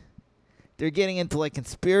way. They're getting into like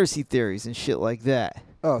conspiracy theories and shit like that.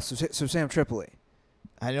 Oh, so Sam Tripoli.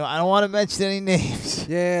 I don't want to mention any names.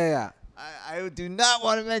 Yeah. I do not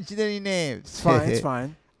want to mention any names. It's fine. It's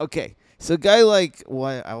fine. Okay, so a guy like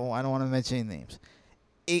what I don't want to mention any names.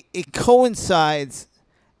 It coincides.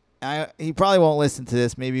 He probably won't listen to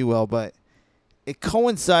this. Maybe he will, but it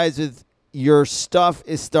coincides with your stuff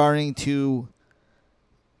is starting to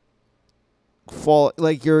fall.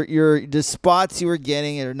 Like the spots you were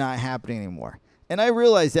getting are not happening anymore. And I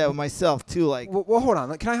realized that with myself too. Like, Well, hold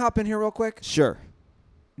on. Can I hop in here real quick? sure,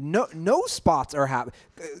 No spots are happening.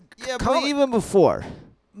 yeah, but even before.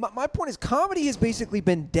 My point is, comedy has basically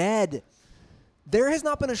been dead. There has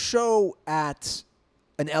not been a show at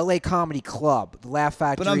an LA comedy club, the Laugh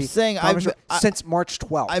Factory. But I'm saying since March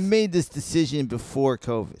 12th. I made this decision before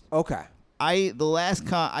COVID. Okay. I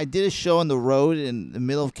did a show on the road in the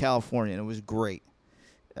middle of California, and it was great.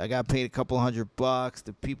 I got paid a couple $100.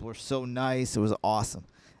 The people were so nice. It was awesome.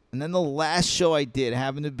 And then the last show I did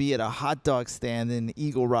happened to be at a hot dog stand in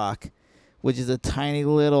Eagle Rock, which is a tiny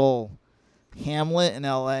little hamlet in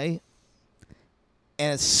LA, and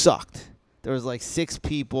it sucked. There was like 6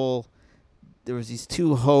 people. There was these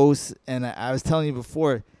 2 hosts, and I was telling you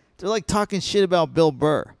before, they're like talking shit about Bill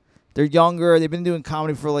Burr. They're younger. They've been doing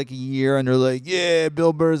comedy for like a year, and they're like, yeah,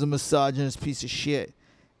 Bill Burr's a misogynist piece of shit.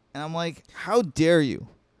 And I'm like, how dare you?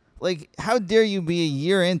 Like, how dare you be a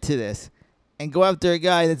year into this and go after a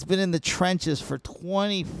guy that's been in the trenches for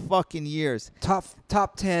 20 fucking years? Top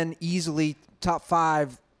 10, easily, top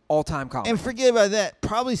 5 all-time comic. And forget about that.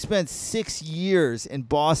 Probably spent 6 years in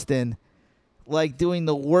Boston, like doing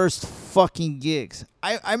the worst fucking gigs.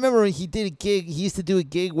 I remember he did a gig. He used to do a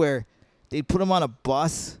gig where they'd put him on a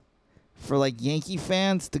bus for like Yankee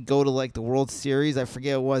fans to go to like the World Series. I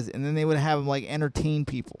forget what it was. And then they would have him like entertain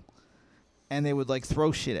people. And they would like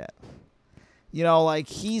throw shit at him. You know, like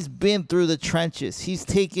he's been through the trenches. He's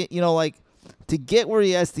taken, you know, like to get where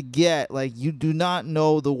he has to get, like you do not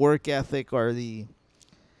know the work ethic or the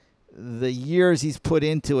years he's put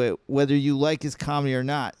into it, whether you like his comedy or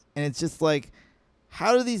not. And it's just like,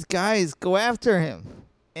 how do these guys go after him?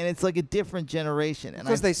 And it's like a different generation. And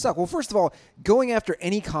because they suck. Well, first of all, going after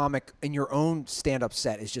any comic in your own stand-up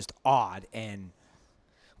set is just odd. And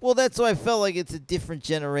well, that's why I felt like it's a different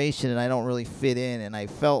generation and I don't really fit in. And I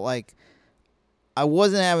felt like I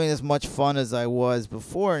wasn't having as much fun as I was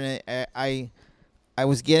before. And I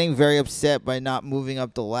was getting very upset by not moving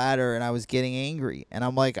up the ladder, and I was getting angry. And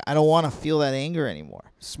I'm like, I don't want to feel that anger anymore.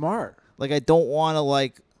 Smart. Like, I don't want to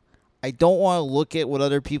look at what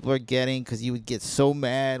other people are getting, because you would get so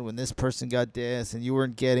mad when this person got this and you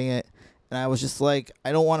weren't getting it. And I was just like,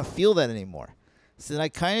 I don't want to feel that anymore. So then I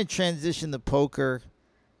kind of transitioned to poker,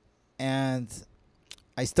 and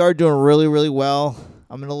I started doing really, really well.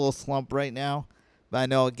 I'm in a little slump right now, but I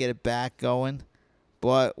know I'll get it back going.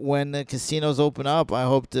 But when the casinos open up, I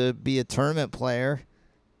hope to be a tournament player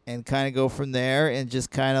and kind of go from there and just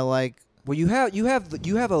kind of like. Well, you have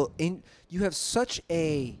such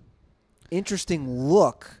a interesting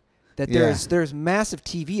look that there's massive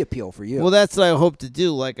TV appeal for you. Well, that's what I hope to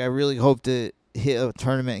do. Like, I really hope to hit a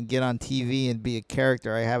tournament and get on TV and be a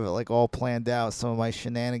character. I have it like all planned out, some of my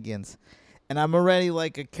shenanigans. And I'm already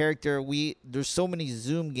like a character. There's so many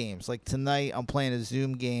Zoom games. Like tonight, I'm playing a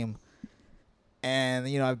Zoom game. And,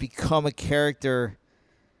 you know, I've become a character,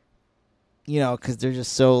 you know, because they're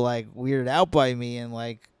just so, like, weirded out by me. And,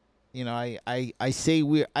 like, you know, I say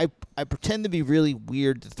weird. I pretend to be really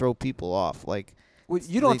weird to throw people off. Like, well,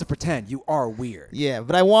 you don't have to pretend. You are weird. Yeah,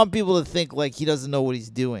 but I want people to think, like, he doesn't know what he's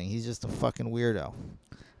doing. He's just a fucking weirdo.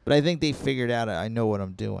 But I think they figured out I know what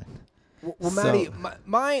I'm doing. Well, Matty,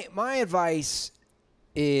 my advice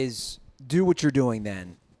is do what you're doing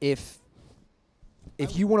then.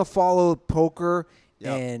 If you want to follow poker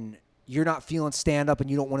and you're not feeling stand-up and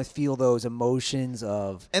you don't want to feel those emotions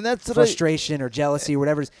of frustration or jealousy or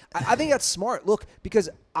whatever it is, I think that's smart. Look, because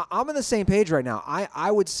I'm on the same page right now. I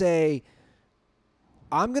would say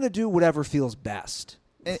I'm going to do whatever feels best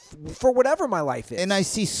for whatever my life is. And I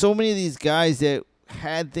see so many of these guys that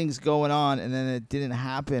had things going on and then it didn't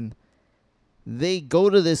happen, they go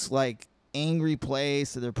to this like angry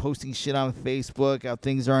place, so they're posting shit on Facebook, how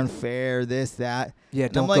things are unfair, this, that. Yeah,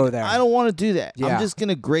 and don't I'm like, go there. I don't want to do that. Yeah. I'm just going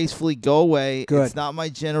to gracefully go away. Good. It's not my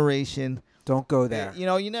generation. Don't go there. You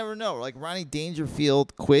know, you never know. Like Ronnie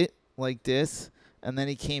Dangerfield quit like this, and then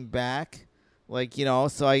he came back. Like, you know,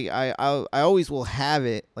 so I always will have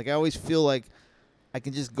it. Like, I always feel like I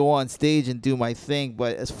can just go on stage and do my thing.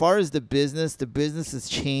 But as far as the business has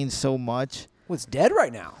changed so much. Well, it's dead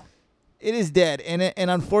right now. It is dead,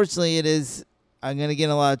 and unfortunately, it is. I'm gonna get in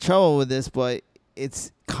a lot of trouble with this, but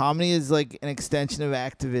comedy is like an extension of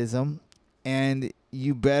activism, and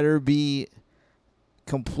you better be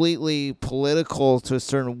completely political to a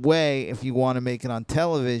certain way if you want to make it on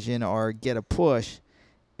television or get a push.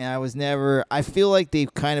 And I feel like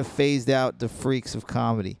they've kind of phased out the freaks of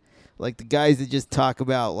comedy, like the guys that just talk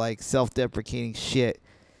about like self-deprecating shit.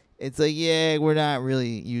 It's like, yeah, we're not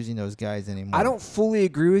really using those guys anymore. I don't fully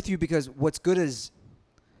agree with you because what's good is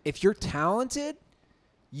if you're talented,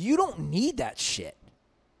 you don't need that shit.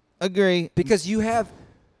 Agree. Because you have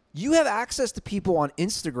access to people on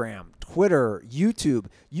Instagram, Twitter, YouTube.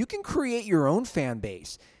 You can create your own fan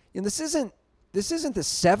base. And this isn't the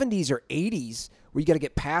 70s or 80s where you got to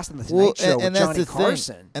get past on the Tonight Show with Johnny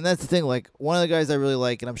Carson. And that's the thing. Like, one of the guys I really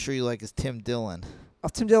like, and I'm sure you like, is Tim Dillon. Oh,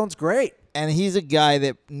 Tim Dillon's great. And he's a guy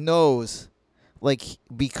that knows, like,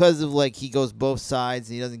 because of, like, he goes both sides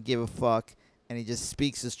and he doesn't give a fuck and he just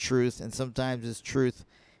speaks his truth. And sometimes his truth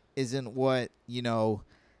isn't what, you know,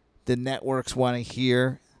 the networks want to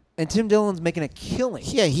hear. And Tim Dillon's making a killing.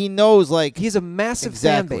 Yeah, he knows, like. He has a massive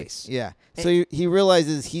fan base. Yeah. So he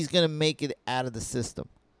realizes he's going to make it out of the system.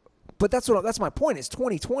 But that's my point. Is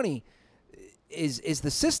 2020 is the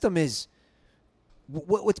system is.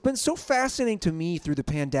 What's been so fascinating to me through the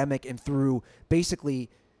pandemic and through basically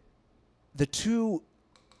the two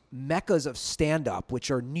meccas of stand-up, which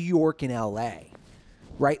are New York and L.A.,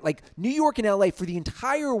 right? Like New York and L.A., for the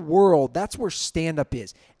entire world, that's where stand-up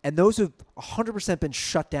is. And those have 100% been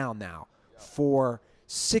shut down now for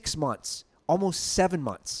 6 months, almost 7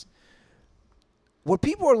 months. What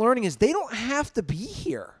people are learning is they don't have to be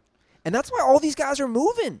here. And that's why all these guys are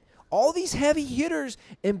moving. All these heavy hitters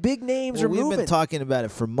and big names are moving. We've been talking about it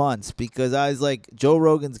for months because I was like, Joe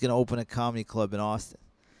Rogan's going to open a comedy club in Austin.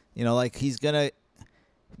 You know, like he's going to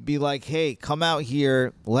be like, hey, come out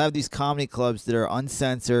here. We'll have these comedy clubs that are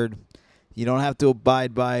uncensored. You don't have to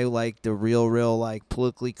abide by like the real, like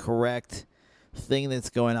politically correct thing that's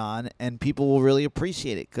going on. And people will really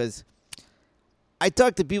appreciate it because I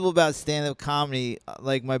talk to people about stand-up comedy,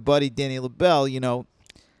 like my buddy Danny LaBelle, you know.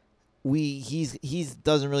 He's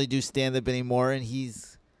doesn't really do stand-up anymore, and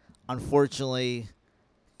he's unfortunately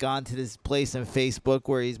gone to this place on Facebook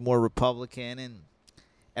where he's more Republican, and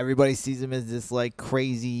everybody sees him as this like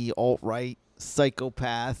crazy alt-right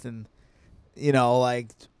psychopath, and you know, like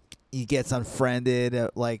he gets unfriended,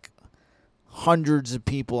 like hundreds of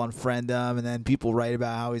people unfriend him, and then people write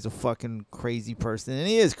about how he's a fucking crazy person, and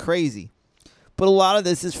he is crazy. But a lot of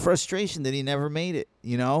this is frustration that he never made it,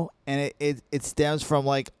 you know? And it stems from,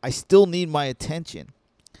 like, I still need my attention.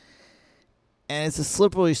 And it's a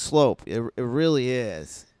slippery slope. It really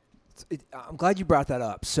is. I'm glad you brought that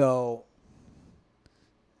up. So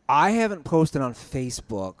I haven't posted on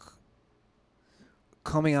Facebook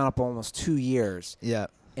coming on up almost 2 years. Yeah.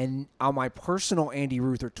 And on my personal Andy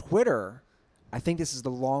Ruther Twitter, I think this is the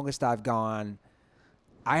longest I've gone.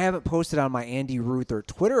 I haven't posted on my Andy Ruther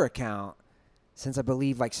Twitter account since I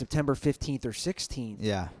believe like September 15th or 16th.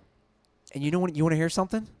 Yeah. And you know what? You want to hear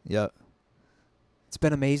something? Yep. It's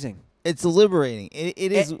been amazing. It's liberating.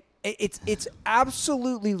 It is. It's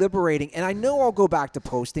absolutely liberating. And I know I'll go back to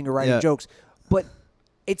posting or writing jokes, but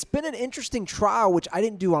it's been an interesting trial, which I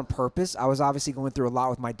didn't do on purpose. I was obviously going through a lot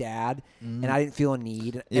with my dad, and I didn't feel a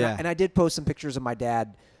need. And I did post some pictures of my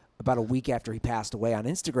dad about a week after he passed away on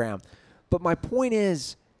Instagram. But my point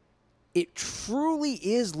is, it truly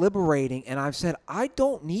is liberating, and I've said, I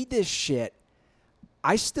don't need this shit.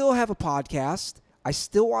 I still have a podcast. I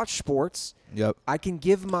still watch sports. Yep. I can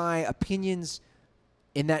give my opinions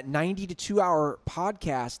in that 90 to 2 hour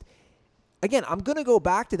podcast. Again, I'm going to go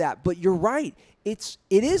back to that, but you're right. It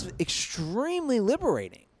is extremely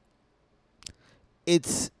liberating.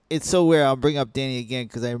 It's so weird. I'll bring up Danny again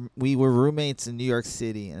because we were roommates in New York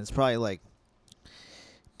City, and it's probably like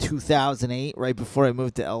 2008, right before I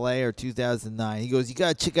moved to LA, or 2009. He goes, you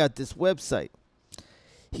got to check out this website.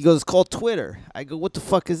 He goes, it's called Twitter. I go, what the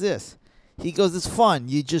fuck is this? He goes, it's fun.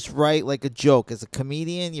 You just write like a joke. As a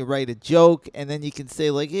comedian, you write a joke, and then you can say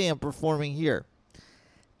like, hey, I'm performing here.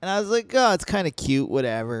 And I was like, oh, it's kind of cute,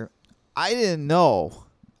 whatever. I didn't know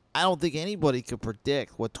I don't think anybody could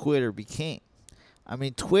predict what Twitter became. I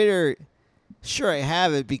mean, Twitter, sure, I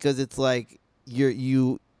have it because it's like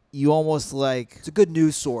you almost like It's a good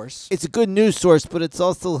news source. it's a good news source, but it's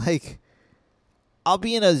also like I'll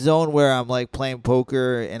be in a zone where I'm like playing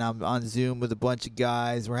poker and I'm on Zoom with a bunch of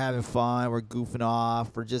guys. We're having fun. We're goofing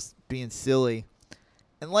off. We're just being silly.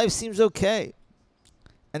 And life seems okay.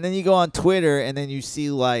 And then you go on Twitter and then you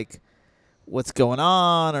see like what's going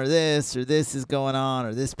on or this is going on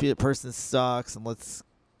or this person sucks and let's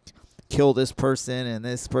kill this person and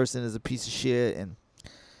this person is a piece of shit and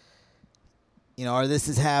or this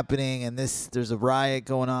is happening and there's a riot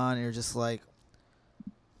going on and you're just like,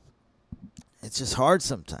 it's just hard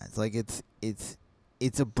sometimes. Like it's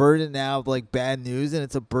a burden now of like bad news, and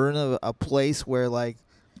it's a burden of a place where like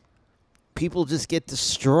people just get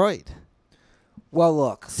destroyed. Well,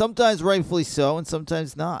 look, Sometimes rightfully so, and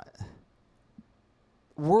sometimes not.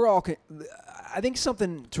 I think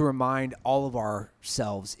something to remind all of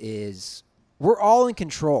ourselves is we're all in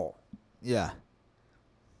control. Yeah.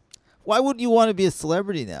 Why would you want to be a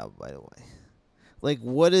celebrity now, by the way? Like,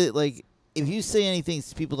 if you say anything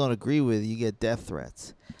people don't agree with, you get death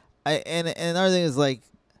threats. And another thing is, like,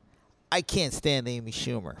 I can't stand Amy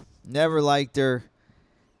Schumer. Never liked her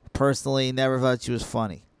personally. Never thought she was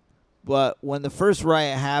funny. But when the first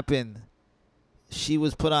riot happened, she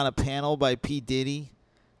was put on a panel by P. Diddy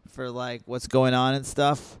for, like, what's going on and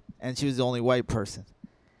stuff. And she was the only white person.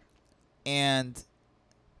 And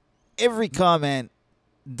every comment,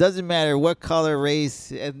 doesn't matter what color,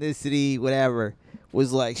 race, ethnicity, whatever,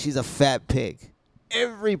 was like, she's a fat pig.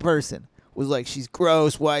 Every person was like, she's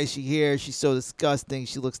gross. Why is she here? She's so disgusting.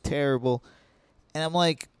 She looks terrible. And I'm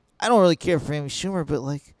like, I don't really care for Amy Schumer, but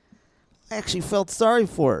like, I actually felt sorry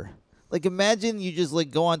for her. Like, imagine you just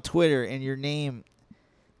like go on Twitter and your name,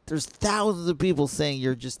 there's thousands of people saying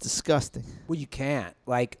you're just disgusting. Well, you can't.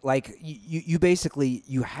 Like you basically,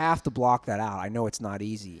 you have to block that out. I know it's not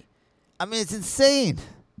easy. I mean, it's insane.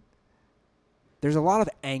 There's a lot of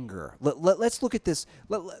anger. Let's look at this.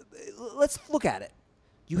 Let's look at it.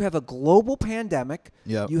 You have a global pandemic.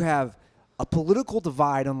 Yep. You have a political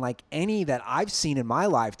divide unlike any that I've seen in my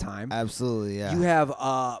lifetime. Absolutely, yeah. You have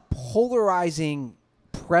a polarizing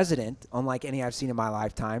president unlike any I've seen in my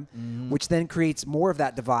lifetime, which then creates more of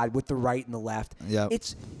that divide with the right and the left. Yep.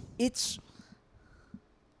 It's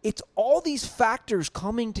all these factors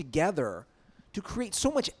coming together to create so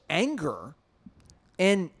much anger.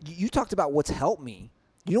 And you talked about what's helped me.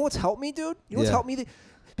 You know what's helped me, dude? You know what's helped me?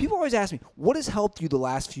 People always ask me, what has helped you the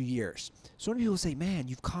last few years? So many people say, man,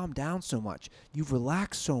 you've calmed down so much. You've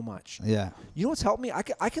relaxed so much. Yeah. You know what's helped me?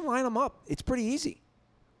 I can line them up. It's pretty easy.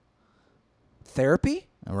 Therapy.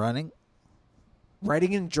 Running.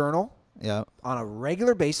 Writing in a journal. Yeah. On a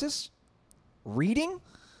regular basis. Reading.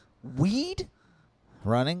 Weed.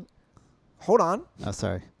 Running. Hold on. Oh,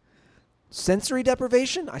 sorry. Sensory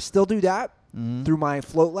deprivation. I still do that through my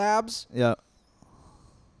float labs. Yeah.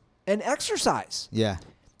 And exercise. Yeah.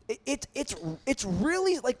 It's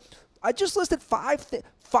really like I just listed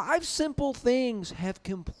five simple things have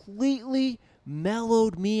completely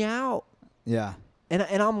mellowed me out. Yeah. And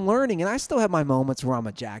I'm learning, and I still have my moments where I'm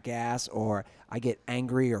a jackass or I get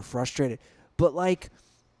angry or frustrated. But like,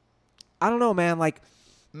 I don't know, man. Like,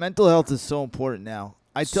 mental health is so important now.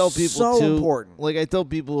 I tell people so too, important. Like I tell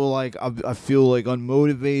people like I feel like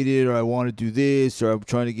unmotivated or I want to do this or I'm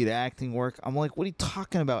trying to get acting work. I'm like, what are you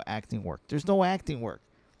talking about acting work? There's no acting work.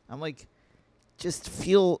 I'm like, just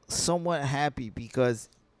feel somewhat happy because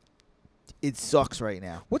it sucks right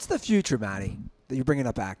now. What's the future, Matty, that you're bringing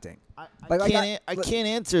up acting? I can't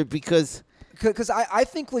answer it because I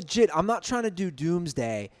think legit, I'm not trying to do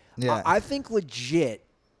doomsday. Yeah. I think legit,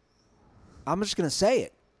 I'm just going to say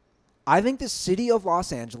it. I think the city of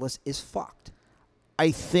Los Angeles is fucked. I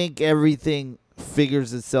think everything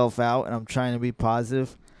figures itself out, and I'm trying to be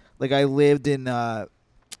positive. Like, I lived in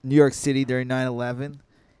New York City during 9/11,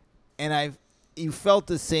 and you felt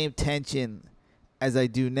the same tension as I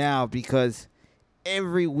do now because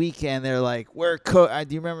every weekend they're like, do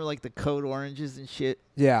you remember, like, the Code Oranges and shit?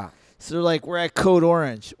 Yeah. So they're like, we're at Code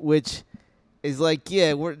Orange, which is like,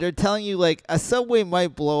 yeah, they're telling you, like, a subway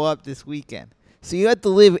might blow up this weekend. So you have to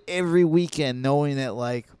live every weekend knowing that,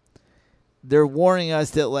 like, they're warning us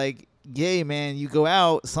that, like, yay, man, you go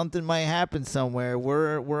out, something might happen somewhere.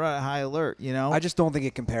 We're at high alert, you know? I just don't think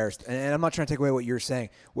it compares. And I'm not trying to take away what you're saying.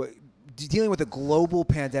 Dealing with a global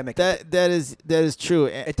pandemic. That is true.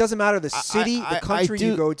 It doesn't matter the city, the country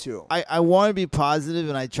you go to. I want to be positive,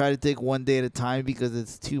 and I try to take one day at a time because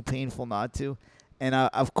it's too painful not to. And,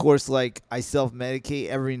 of course, like, I self-medicate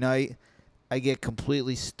every night. I get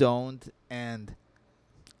completely stoned, and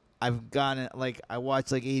I've gotten like I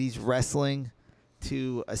watch like 80s wrestling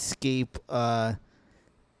to escape. I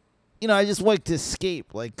just like to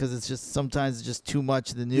escape, like, because it's just sometimes it's just too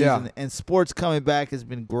much of the news. Yeah. And sports coming back has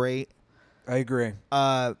been great. I agree.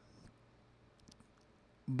 But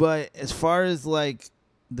as far as like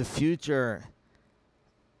the future,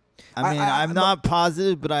 I mean, I'm not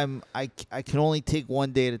positive, but I can only take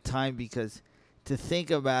one day at a time because to think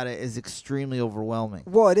about it is extremely overwhelming.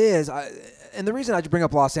 Well, it is. And the reason I bring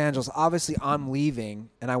up Los Angeles, obviously I'm leaving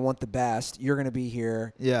and I want the best. You're going to be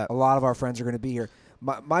here. Yeah. A lot of our friends are going to be here.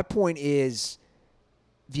 My point is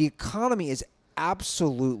the economy has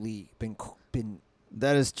absolutely been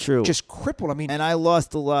That is true. just crippled. I mean, And I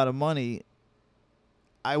lost a lot of money.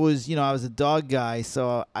 I was a dog guy,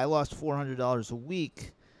 so I lost $400 a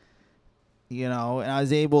week. And I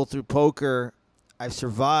was able through poker. I've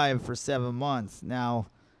survived for 7 months. Now,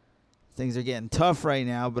 things are getting tough right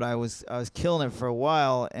now, but I was killing it for a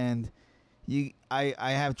while, and I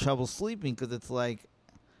have trouble sleeping because it's like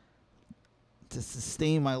to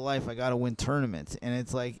sustain my life, I got to win tournaments, and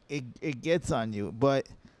it's like it gets on you. But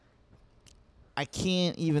I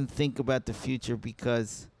can't even think about the future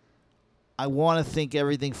because I want to think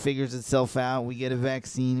everything figures itself out. We get a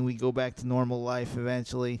vaccine, we go back to normal life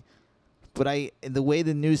eventually. But the way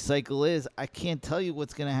the news cycle is, I can't tell you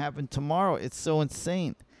what's going to happen tomorrow. It's so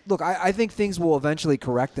insane. look, I think things will eventually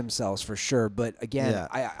correct themselves for sure. But again, Yeah.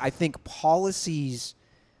 I think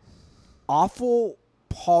awful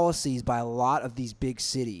policies by a lot of these big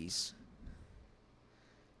cities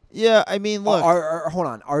Yeah, I mean, look.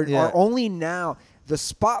 are only now, the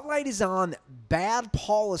spotlight is on bad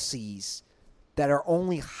policies that are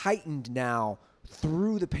only heightened now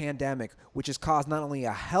through the pandemic, which has caused not only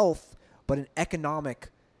a health but an economic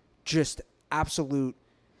just absolute,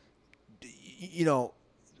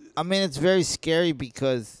 I mean, it's very scary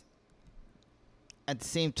because at the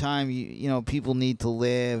same time, people need to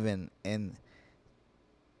live and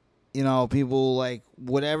people like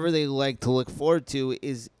whatever they like to look forward to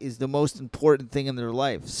is the most important thing in their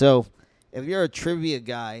life. So if you're a trivia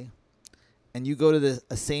guy and you go to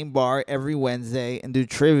the same bar every Wednesday and do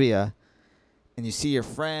trivia and you see your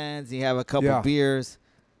friends, and you have a couple beers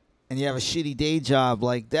and you have a shitty day job,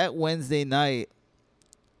 like that Wednesday night,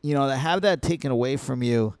 to have that taken away from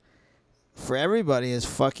you for everybody is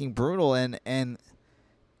fucking brutal. And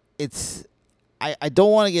it's, I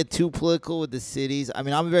don't want to get too political with the cities. I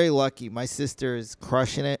mean, I'm very lucky. My sister is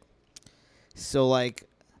crushing it. So, like,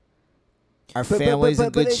 our family's in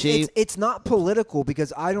good shape. It's not political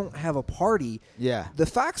because I don't have a party. Yeah. The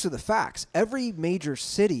facts are the facts. Every major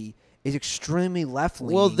city is extremely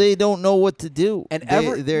left-leaning. Well, they don't know what to do. And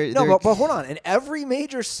but hold on. And every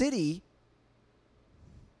major city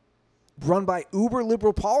run by uber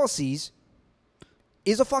liberal policies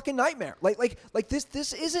is a fucking nightmare. Like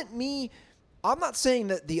this isn't me. I'm not saying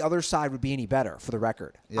that the other side would be any better, for the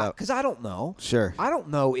record. Yeah. Because I don't know. Sure. I don't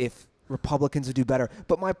know if Republicans would do better.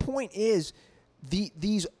 But my point is the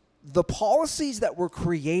policies that were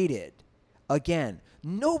created, again,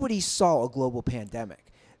 nobody saw a global pandemic.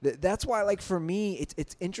 That's why, like, for me,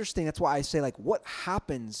 it's interesting. That's why I say, like, what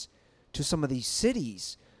happens to some of these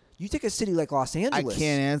cities? You take a city like Los Angeles. I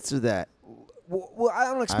can't answer that. Well, I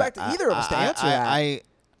don't expect either of us to answer that.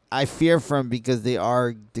 I fear from because they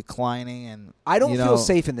are declining, and I don't feel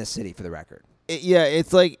safe in this city, for the record.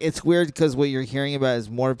 It's like it's weird because what you're hearing about is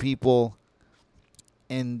more people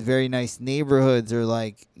in very nice neighborhoods are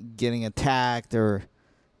like getting attacked, or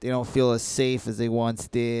they don't feel as safe as they once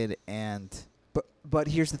did. And but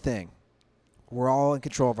here's the thing: we're all in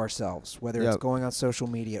control of ourselves, whether it's going on social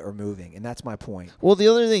media or moving, and that's my point. Well, the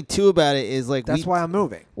other thing too about it is like that's why I'm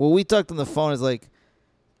moving. Well, we talked on the phone is like,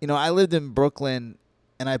 I lived in Brooklyn.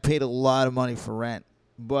 And I paid a lot of money for rent,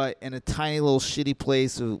 but in a tiny little shitty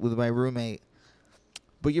place with my roommate.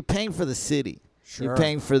 But you're paying for the city. Sure. You're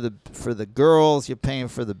paying for the girls. You're paying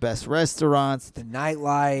for the best restaurants, the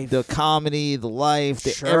nightlife, the comedy, the life,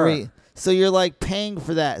 so you're like paying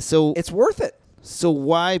for that. So it's worth it. So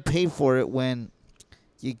why pay for it when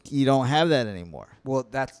you don't have that anymore? Well,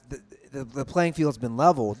 that's the playing field's been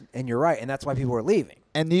leveled, and you're right, and that's why people are leaving.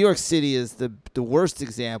 And New York City is the worst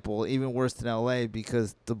example, even worse than L.A.,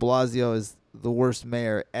 because de Blasio is the worst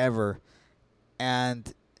mayor ever.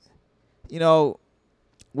 And,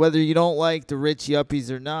 whether you don't like the rich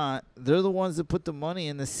yuppies or not, they're the ones that put the money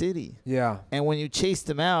in the city. Yeah. And when you chase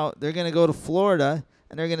them out, they're going to go to Florida,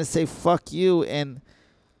 and they're going to say, fuck you. And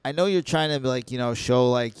I know you're trying to, like,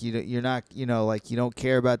 show, like, you're not, like, you don't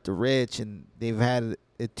care about the rich, and they've had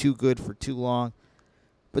it too good for too long.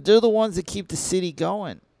 But they're the ones that keep the city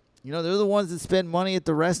going. They're the ones that spend money at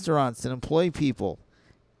the restaurants and employ people.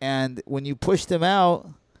 And when you push them out,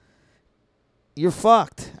 you're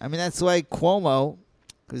fucked. I mean, that's why Cuomo,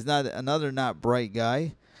 who's not bright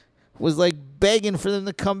guy, was like begging for them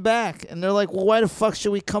to come back, and they're like, "Well, why the fuck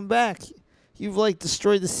should we come back? You've like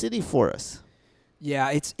destroyed the city for us."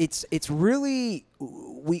 Yeah, it's really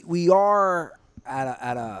we are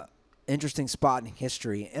at a interesting spot in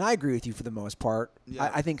history, and I agree with you for the most part.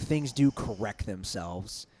 Yeah. I think things do correct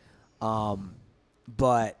themselves,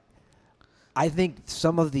 but I think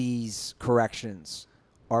some of these corrections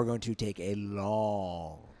are going to take a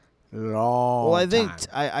long. Well, I think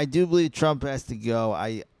time. I do believe Trump has to go.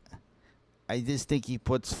 I just think he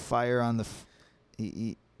puts fire on the.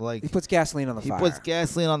 He puts gasoline on the fire. He puts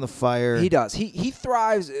gasoline on the fire. He does. He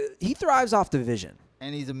thrives. He thrives off division.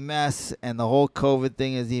 And he's a mess, and the whole COVID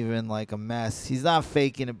thing is even like a mess. He's not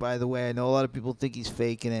faking it, by the way. I know a lot of people think he's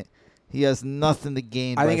faking it. He has nothing to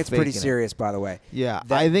gain. I think it's pretty faking it. serious, by the way. Yeah,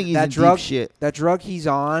 I think he's in deep shit. That drug he's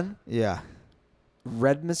on. Yeah.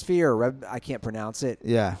 Redmisphere, I can't pronounce it.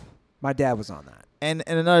 Yeah. My dad was on that. And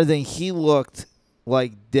another thing, he looked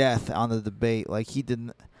like death on the debate. Like he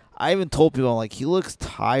didn't. I even told people like he looks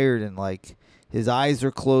tired and like his eyes are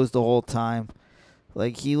closed the whole time.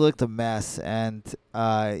 Like he looked a mess, and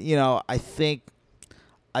I think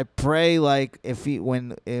I pray like if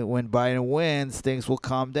when Biden wins, things will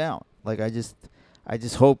calm down. Like I just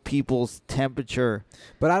hope people's temperature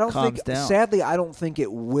but I don't calms think down. Sadly I don't think it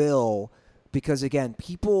will, because again,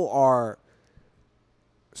 people are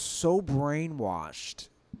so brainwashed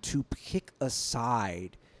to pick a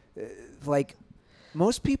side. Like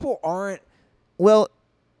most people aren't. Well,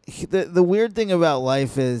 the weird thing about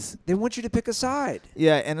life is They want you to pick a side.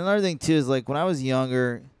 yeah, and another thing too is like when I was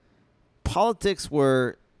younger, politics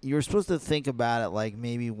were you were supposed to think about it like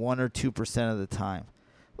maybe 1 or 2% of the time.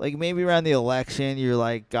 Like maybe around the election, you're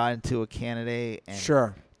like got into a candidate, and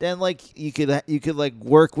Sure. then like you could like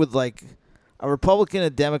work with like a Republican and a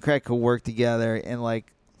Democrat could work together and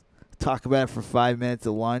like talk about it for 5 minutes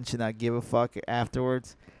at lunch and not give a fuck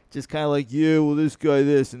afterwards. Just kind of like, yeah, well, this guy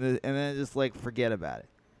this and then just like forget about it.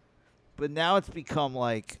 But now it's become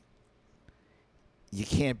like you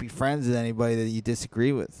can't be friends with anybody that you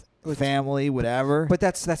disagree with. Family, whatever. But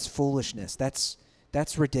that's foolishness. That's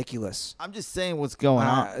ridiculous. I'm just saying what's going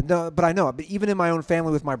on. No, but I know. But even in my own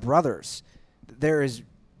family with my brothers, there is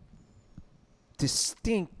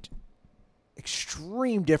distinct,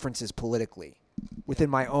 extreme differences politically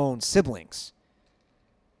within my own siblings.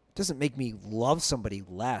 It doesn't make me love somebody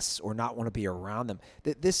less or not want to be around them.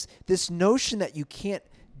 This notion that you can't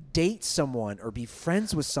date someone or be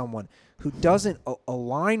friends with someone who doesn't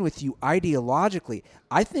align with you ideologically,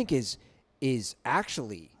 I think is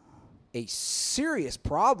actually a serious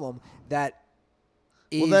problem that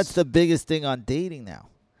is. Well, that's the biggest thing on dating now.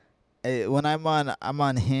 When I'm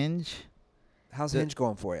on Hinge. How's Hinge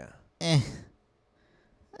going for you?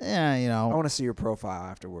 Yeah, I want to see your profile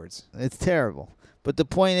afterwards. It's terrible. But the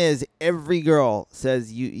point is, every girl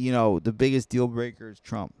says you know the biggest deal breaker is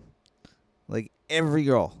Trump. Like every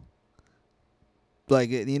girl. Like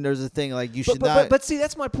there's a thing like you should not. But see,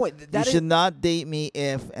 that's my point. You should not date me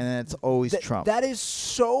if, and it's always Trump. That is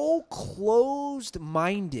so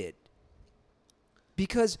closed-minded,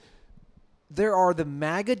 because there are the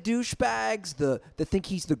MAGA douchebags, that think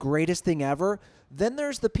he's the greatest thing ever. Then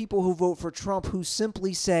there's the people who vote for Trump who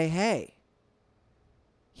simply say, "Hey,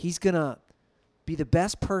 he's gonna be the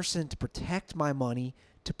best person to protect my money,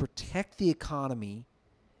 to protect the economy,"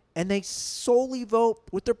 and they solely vote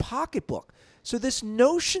with their pocketbook. So this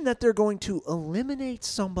notion that they're going to eliminate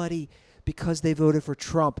somebody because they voted for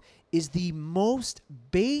Trump is the most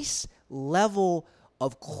base level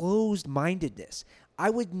of closed-mindedness.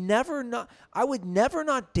 I would never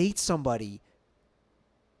not date somebody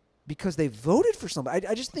because they voted for somebody.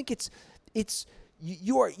 I just think it's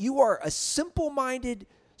you are a simple-minded,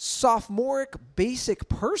 sophomoric, basic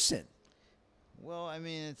person. Well, I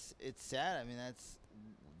mean, it's sad. I mean, that's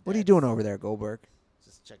What are you doing over there, Goldberg?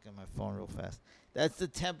 Just checking my phone real fast. That's the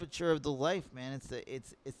temperature of the life, man.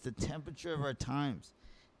 It's the temperature of our times,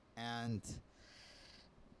 and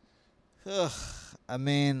I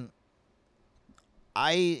mean,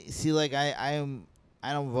 I see. Like I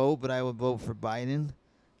don't vote, but I would vote for Biden.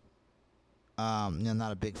 I'm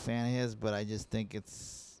not a big fan of his, but I just think it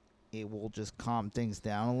will just calm things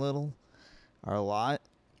down a little, or a lot.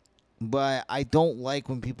 But I don't like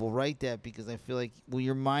when people write that, because I feel like, well,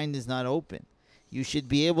 your mind is not open. You should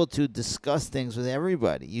be able to discuss things with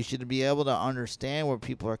everybody. You should be able to understand where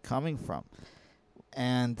people are coming from.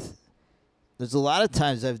 And there's a lot of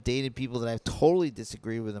times I've dated people that I've totally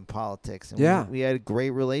disagreed with in politics. And we had a great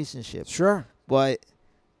relationship. Sure. But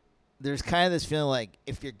there's kind of this feeling like,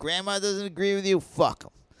 if your grandma doesn't agree with you, fuck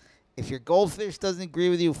them. If your goldfish doesn't agree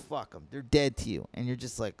with you, fuck them. They're dead to you. And you're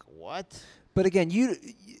just like, what? But again,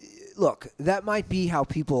 look, that might be how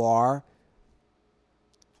people are,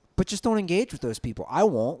 but just don't engage with those people. I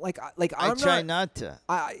won't. I try not to.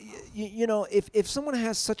 If someone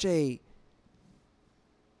has such a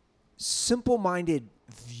simple-minded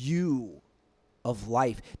view of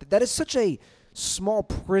life, that is such a small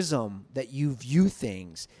prism that you view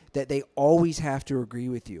things, that they always have to agree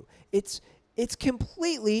with you. It's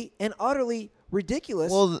completely and utterly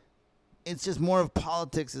ridiculous. Well, it's just more of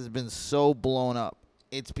politics has been so blown up.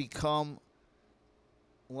 It's become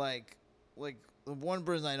like the one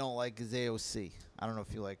person I don't like is AOC. I don't know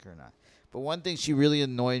if you like her or not. But one thing she really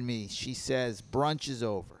annoyed me, she says brunch is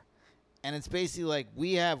over. And it's basically like,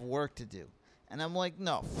 we have work to do. And I'm like,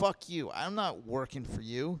 no, fuck you. I'm not working for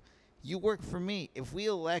you. You work for me. If we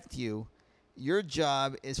elect you, your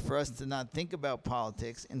job is for us to not think about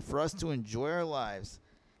politics and for us to enjoy our lives.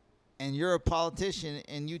 And you're a politician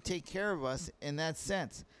and you take care of us in that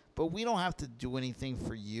sense. But we don't have to do anything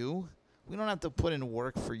for you. We don't have to put in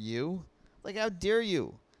work for you. Like, how dare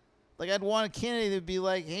you? Like, I'd want a candidate to be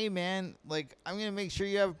like, hey, man, like, I'm going to make sure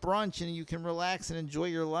you have brunch and you can relax and enjoy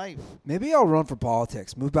your life. Maybe I'll run for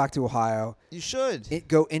politics. Move back to Ohio. You should.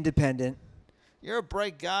 Go independent. You're a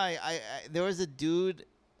bright guy. There was a dude.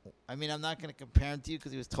 I mean, I'm not going to compare him to you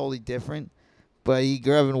because he was totally different. But he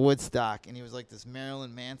grew up in Woodstock, and he was like this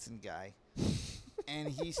Marilyn Manson guy. And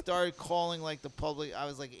he started calling like the public. I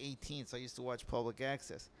was like 18, so I used to watch Public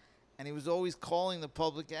Access. And he was always calling the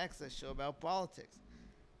Public Access show about politics.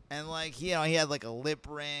 And like, he had like a lip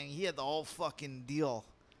ring. He had the whole fucking deal.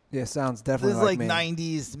 Yeah, sounds definitely like me. This is like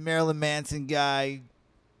 90s Marilyn Manson guy,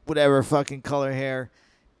 whatever, fucking color hair.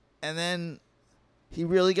 And then he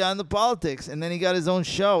really got into politics. And then he got his own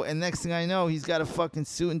show. And next thing I know, he's got a fucking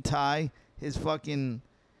suit and tie. His fucking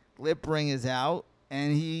lip ring is out.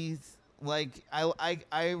 And he's like,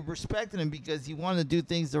 I respected him because he wanted to do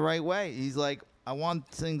things the right way. He's like, I want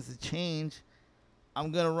things to change.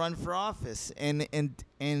 I'm going to run for office and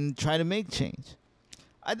try to make change.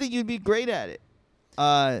 I think you'd be great at it.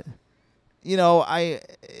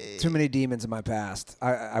 too many demons in my past.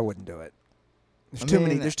 I wouldn't do it.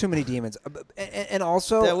 There's too many demons. And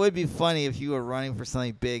also, that would be funny if you were running for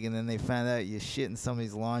something big and then they found out you shit in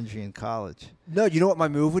somebody's laundry in college. No, you know what my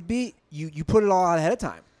move would be? You put it all out ahead of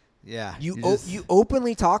time. Yeah. You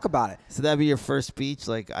openly talk about it. So that'd be your first speech?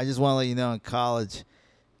 Like, I just want to let you know in college,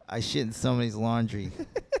 I shit in somebody's laundry.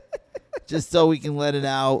 Just so we can let it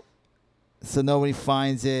out so nobody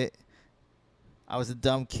finds it. I was a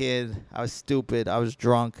dumb kid. I was stupid. I was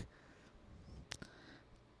drunk.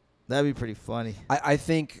 That'd be pretty funny. I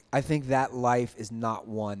think that life is not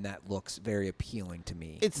one that looks very appealing to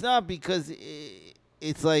me. It's not because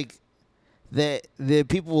it's like the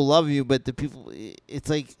people will love you, but the people, it's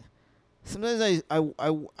like sometimes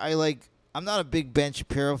I like, I'm not a big Ben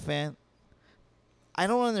Shapiro fan. I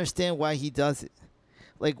don't understand why he does it.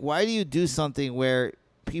 Like, why do you do something where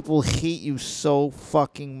people hate you so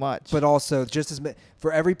fucking much? But also, just as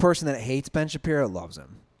for every person that hates Ben Shapiro, loves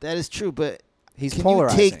him. That is true, but he's can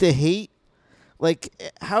polarizing. You take the hate? Like,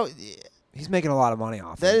 how? He's making a lot of money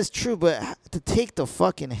off that. It. Is true, but to take the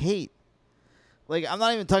fucking hate. Like, I'm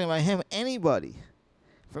not even talking about him. Anybody,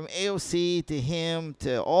 from AOC to him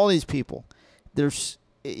to all these people,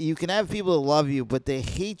 you can have people that love you, but the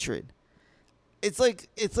hatred. It's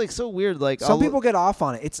like so weird. Like, some people get off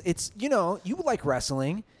on it. It's you like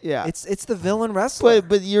wrestling. Yeah. It's the villain wrestler.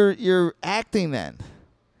 But you're acting then.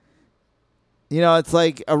 It's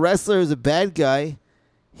like a wrestler is a bad guy.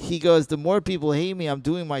 He goes, the more people hate me, I'm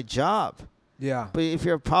doing my job. Yeah. But if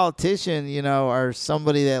you're a politician, or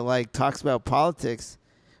somebody that like talks about politics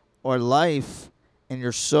or life, and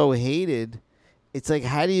you're so hated, it's like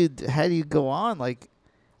how do you go on? Like,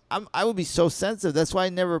 I would be so sensitive. That's why I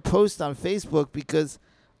never post on Facebook, because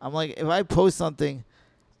I'm like, if I post something,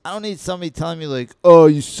 I don't need somebody telling me like, oh,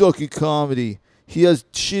 you suck at comedy. He has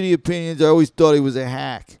shitty opinions. I always thought he was a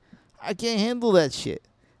hack. I can't handle that shit.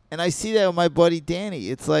 And I see that with my buddy Danny.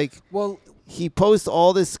 It's like, well, he posts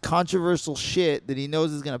all this controversial shit that he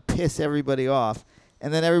knows is going to piss everybody off.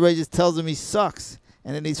 And then everybody just tells him he sucks.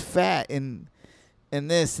 And then he's fat and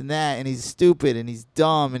this and that. And he's stupid and he's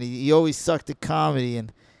dumb. And he always sucked at comedy.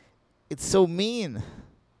 And it's so mean.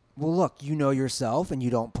 Well, look, you know yourself and you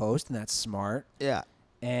don't post, and that's smart. Yeah.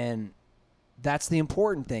 And that's the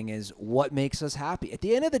important thing, is what makes us happy. At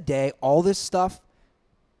the end of the day, all this stuff,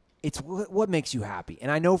 it's what makes you happy.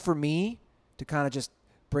 And I know for me, to kind of just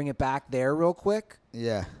bring it back there real quick.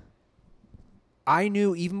 Yeah. I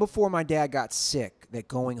knew even before my dad got sick that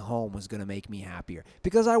going home was going to make me happier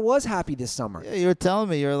because I was happy this summer. Yeah, you were telling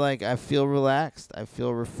me, you're like, I feel relaxed. I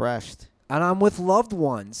feel refreshed. And I'm with loved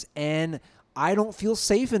ones, and I don't feel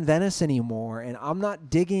safe in Venice anymore, and I'm not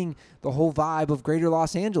digging the whole vibe of greater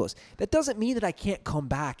Los Angeles. That doesn't mean that I can't come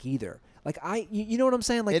back either. Like, you know what I'm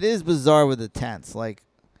saying? Like, it is bizarre with the tents. Like,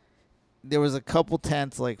 there was a couple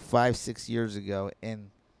tents like 5-6 years ago, and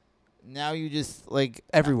now you just, like...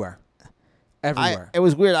 Everywhere. It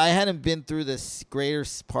was weird. I hadn't been through this greater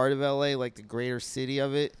part of LA, like the greater city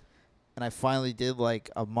of it, and I finally did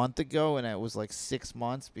like a month ago, and it was like 6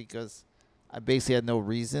 months because I basically had no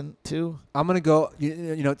reason to. I'm going to go,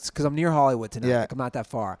 you know, it's because I'm near Hollywood tonight. Yeah. Like, I'm not that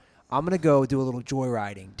far. I'm going to go do a little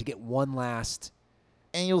joyriding to get one last...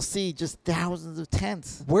 And you'll see just thousands of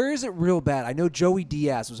tents. Where is it real bad? I know Joey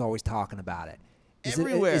Diaz was always talking about it.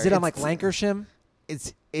 Everywhere. Is it on like Lancashire?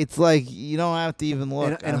 It's like you don't have to even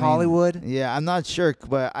look. In Hollywood? Yeah, I'm not sure,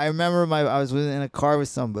 but I remember I was in a car with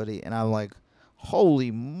somebody, and I'm like,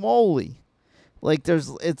 holy moly. Like,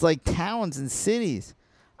 it's like towns and cities.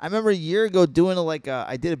 I remember a year ago doing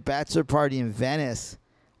I did a bachelor party in Venice.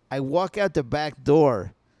 I walk out the back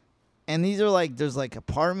door, and these are like, there's like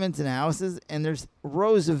apartments and houses, and there's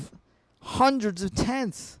rows of hundreds of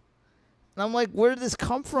tents. And I'm like, where did this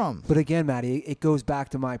come from? But again, Matty, it goes back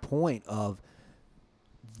to my point of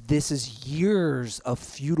this is years of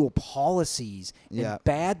feudal policies and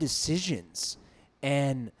bad decisions.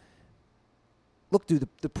 And look, dude,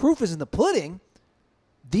 the proof is in the pudding.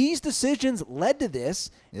 These decisions led to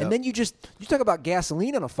this. Yep. And then you talk about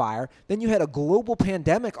gasoline on a fire. Then you had a global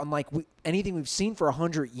pandemic unlike anything we've seen for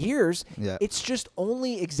 100 years. Yep. It's just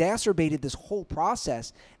only exacerbated this whole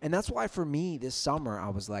process. And that's why for me this summer, I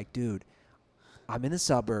was like, dude, I'm in the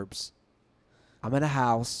suburbs. I'm in a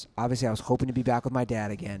house. Obviously, I was hoping to be back with my dad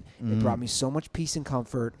again. It brought me so much peace and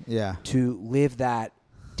comfort to live that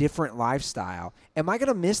different lifestyle. Am I going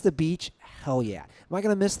to miss the beach? Hell yeah. Am I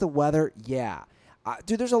going to miss the weather? Yeah.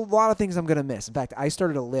 Dude, there's a lot of things I'm going to miss. In fact, I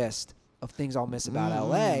started a list of things I'll miss about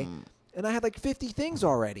L.A., and I had like 50 things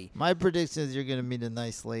already. My prediction is you're going to meet a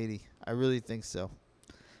nice lady. I really think so.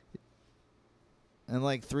 In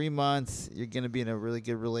like 3 months, you're going to be in a really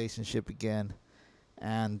good relationship again.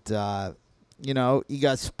 And... you know, you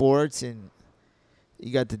got sports and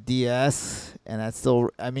you got the DS, and that's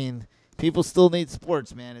still, I mean, people still need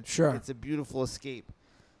sports, man. It's a beautiful escape.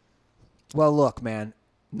 Well, look, man,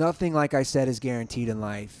 nothing, like I said, is guaranteed in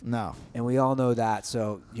life. No. And we all know that.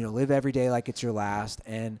 So, you know, live every day like it's your last.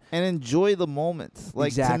 And enjoy the moments. Like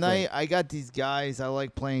exactly. Tonight, I got these guys I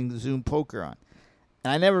like playing Zoom poker on.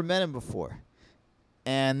 And I never met them before.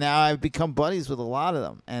 And now I've become buddies with a lot of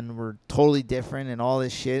them. And we're totally different and all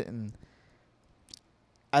this shit. And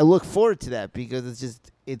I look forward to that because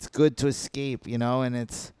it's good to escape, you know, and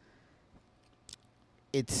it's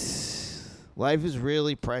life is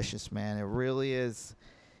really precious, man. It really is.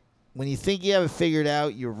 When you think you have it figured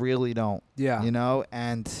out, you really don't. Yeah. You know,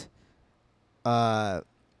 and I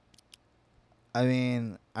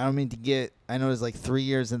mean, I don't mean to get, I know it's like 3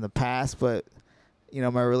 years in the past, but you know,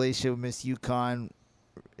 my relationship with Miss Yukon,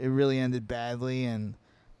 it really ended badly, and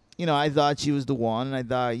you know, I thought she was the one, and I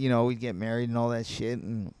thought, you know, we'd get married and all that shit,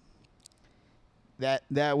 and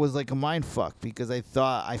that was like a mind fuck because I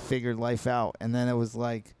thought I figured life out, and then it was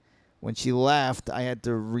like when she left, I had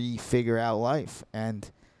to refigure out life, and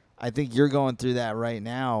I think you're going through that right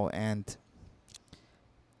now, and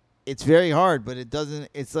it's very hard, but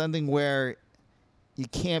it's something where you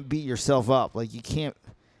can't beat yourself up. Like, you can't,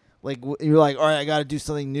 like, you're like, all right, I got to do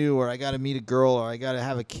something new, or I got to meet a girl, or I got to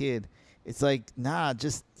have a kid. It's like, nah,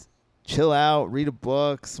 just chill out, read a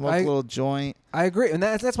book, smoke a little joint. I agree, and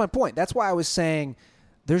that's my point. That's why I was saying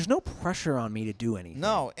there's no pressure on me to do anything.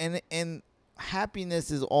 No, and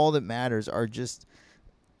happiness is all that matters, or just,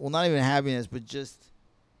 well, not even happiness, but just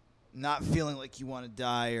not feeling like you want to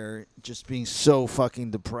die or just being so fucking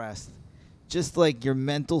depressed. Just like your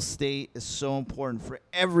mental state is so important for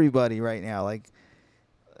everybody right now. Like,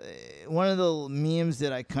 one of the memes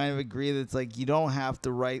that I kind of agree that it's like you don't have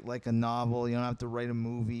to write like a novel, you don't have to write a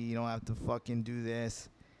movie, you don't have to fucking do this.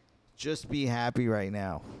 Just be happy right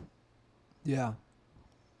now. Yeah.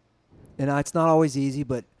 And it's not always easy,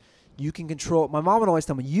 but you can control. My mom would always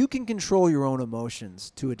tell me, you can control your own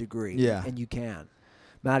emotions to a degree. Yeah. And you can.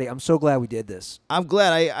 Matty, I'm so glad we did this. I'm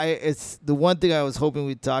glad. It's the one thing I was hoping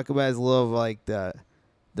we'd talk about is a little of like the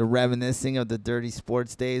reminiscing of the dirty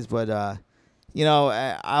sports days, but you know,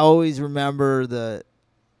 I always remember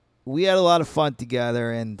we had a lot of fun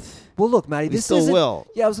together, and well, look, Matty, we this still will.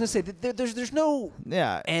 Yeah, I was gonna say there's no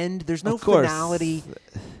end, there's no of course. finality.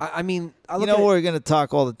 I mean, we're gonna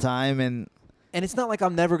talk all the time, and And it's not like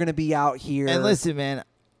I'm never going to be out here. And listen, man,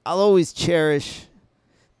 I'll always cherish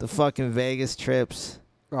the fucking Vegas trips.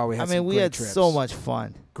 Oh, we had trips. So much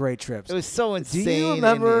fun. Great trips. It was so insane. Do you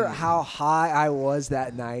remember how high I was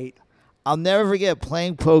that night? I'll never forget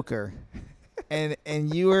playing poker. and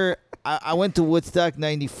you were... I went to Woodstock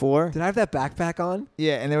 94. Did I have that backpack on?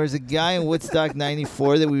 Yeah, and there was a guy in Woodstock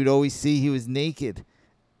 94 that we would always see. He was naked.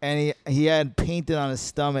 And he had painted on his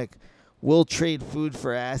stomach, "We'll trade food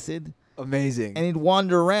for acid." Amazing. And he'd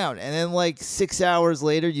wander around. And then like 6 hours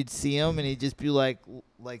later, you'd see him, and he'd just be like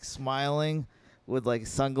smiling with like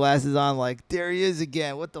sunglasses on, like, there he is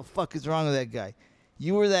again. What the fuck is wrong with that guy?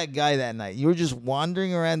 You were that guy that night. You were just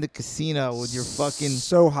wandering around the casino with your fucking...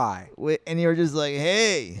 So high. And you were just like,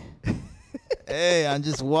 hey, hey, I'm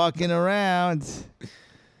just walking around. It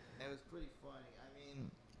was pretty funny. I mean,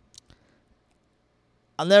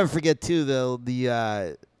 I'll never forget, too,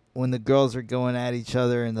 the when the girls were going at each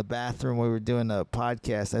other in the bathroom when we were doing a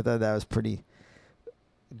podcast. I thought that was pretty...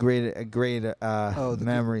 a great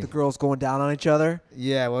memory. The girls going down on each other?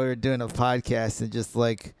 Yeah, while we were doing a podcast and just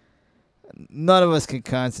like none of us could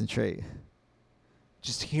concentrate.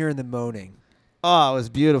 Just hearing the moaning. Oh, it was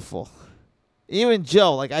beautiful. Even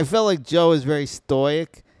Joe, like I felt like Joe was very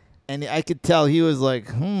stoic, and I could tell he was like,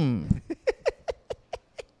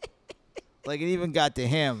 Like it even got to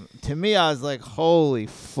him. To me, I was like, holy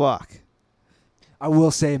fuck. I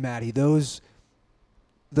will say, Matty, those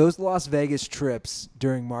Las Vegas trips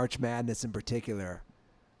during March Madness in particular,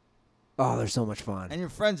 oh, they're so much fun. And your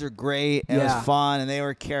friends are great. And It was fun, and they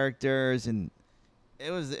were characters, and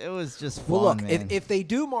it was just fun. Well, look, man. if they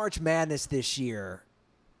do March Madness this year,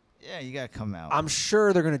 yeah, you gotta come out. I'm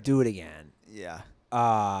sure they're gonna do it again. Yeah.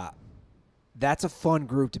 That's a fun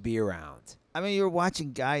group to be around. I mean, you're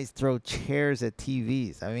watching guys throw chairs at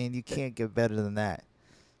TVs. I mean, you can't get better than that.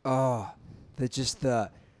 Oh, the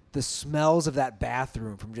smells of that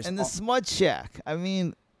bathroom from just... And the smut shack. I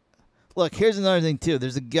mean, look, here's another thing, too.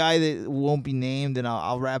 There's a guy that won't be named, and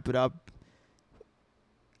I'll wrap it up.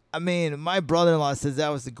 I mean, my brother-in-law says that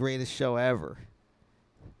was the greatest show ever.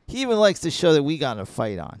 He even likes the show that we got in a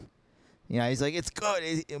fight on. You know, he's like, it's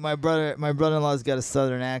good. My brother-in-law's got a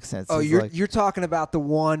southern accent. So you're talking about the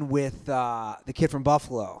one with the kid from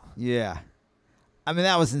Buffalo. Yeah. I mean,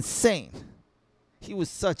 that was insane. He was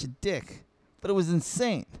such a dick, but it was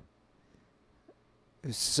insane. It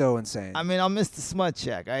was so insane. I mean, I'll miss the smut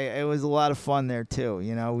check. It was a lot of fun there, too.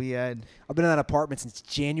 You know, I've been in that apartment since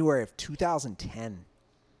January of 2010.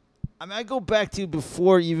 I mean, I go back to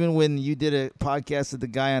before even when you did a podcast with the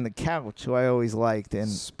guy on the couch who I always liked. And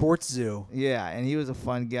Sports Zoo. Yeah, and he was a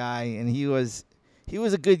fun guy, and he was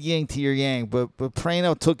a good yin to your yang, but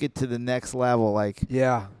Prano took it to the next level. Like,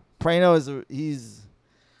 yeah. Prano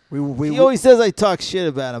he always says I talk shit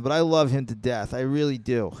about him, but I love him to death. I really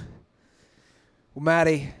do. Well,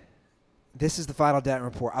 Matty, this is the final Dent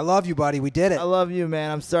Report. I love you, buddy. We did it. I love you, man.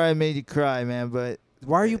 I'm sorry I made you cry, man, but...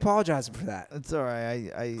 Why are you apologizing for that? It's all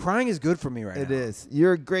right. Crying is good for me right now. It is.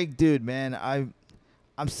 You're a great dude, man.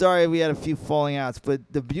 I'm sorry we had a few falling outs, but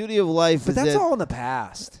the beauty of life is that's all in the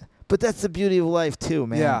past. But that's the beauty of life, too,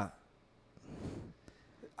 man. Yeah.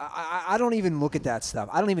 I don't even look at that stuff.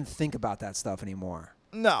 I don't even think about that stuff anymore.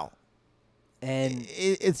 No. And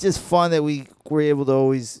it's just fun that we were able to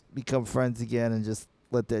always become friends again and just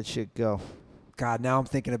let that shit go. God, now I'm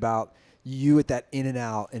thinking about you at that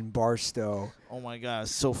In-N-Out in Barstow. Oh, my God. I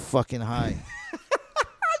was so fucking high.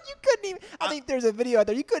 You couldn't even... I think there's a video out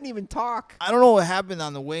there. You couldn't even talk. I don't know what happened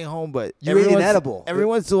on the way home, but... You ate an edible. Every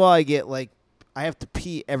once in a while, I get, like... I have to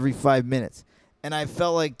pee every 5 minutes. And I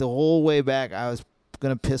felt like the whole way back, I was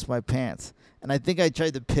going to piss my pants. And I think I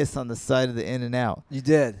tried to piss on the side of the In-N-Out. You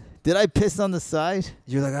did. Did I piss on the side?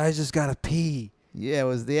 You're like, I just got to pee.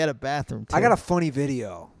 Yeah, they had a bathroom, too. I got a funny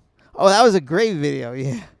video. Oh, that was a great video,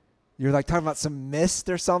 yeah. You're like talking about some mist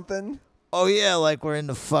or something? Oh, yeah, like we're in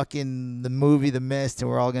the movie The Mist and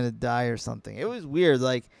we're all going to die or something. It was weird.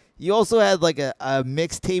 Like, you also had like a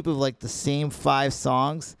mixtape of like the same 5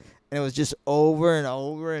 songs, and it was just over and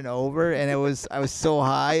over and over, and I was so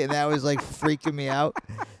high, and that was like freaking me out.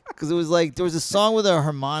 Because it was like, there was a song with a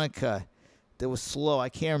harmonica that was slow. I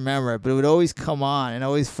can't remember it, but it would always come on, and I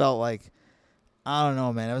always felt like, I don't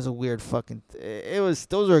know, man. It was a weird fucking...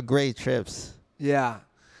 Those were great trips. Yeah.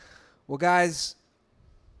 Well, guys,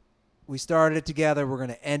 we started it together. We're going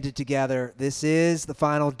to end it together. This is the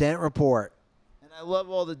final Dent Report. And I love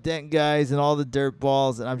all the Dent guys and all the dirt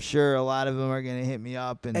balls, and I'm sure a lot of them are going to hit me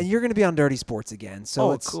up. And you're going to be on Dirty Sports again.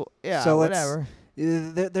 So cool. Yeah, so whatever.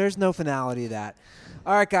 There's no finality to that.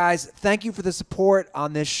 All right, guys. Thank you for the support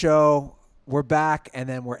on this show. We're back, and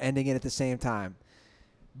then we're ending it at the same time.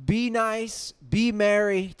 Be nice. Be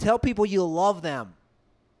merry. Tell people you love them.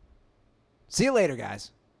 See you later,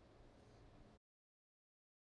 guys.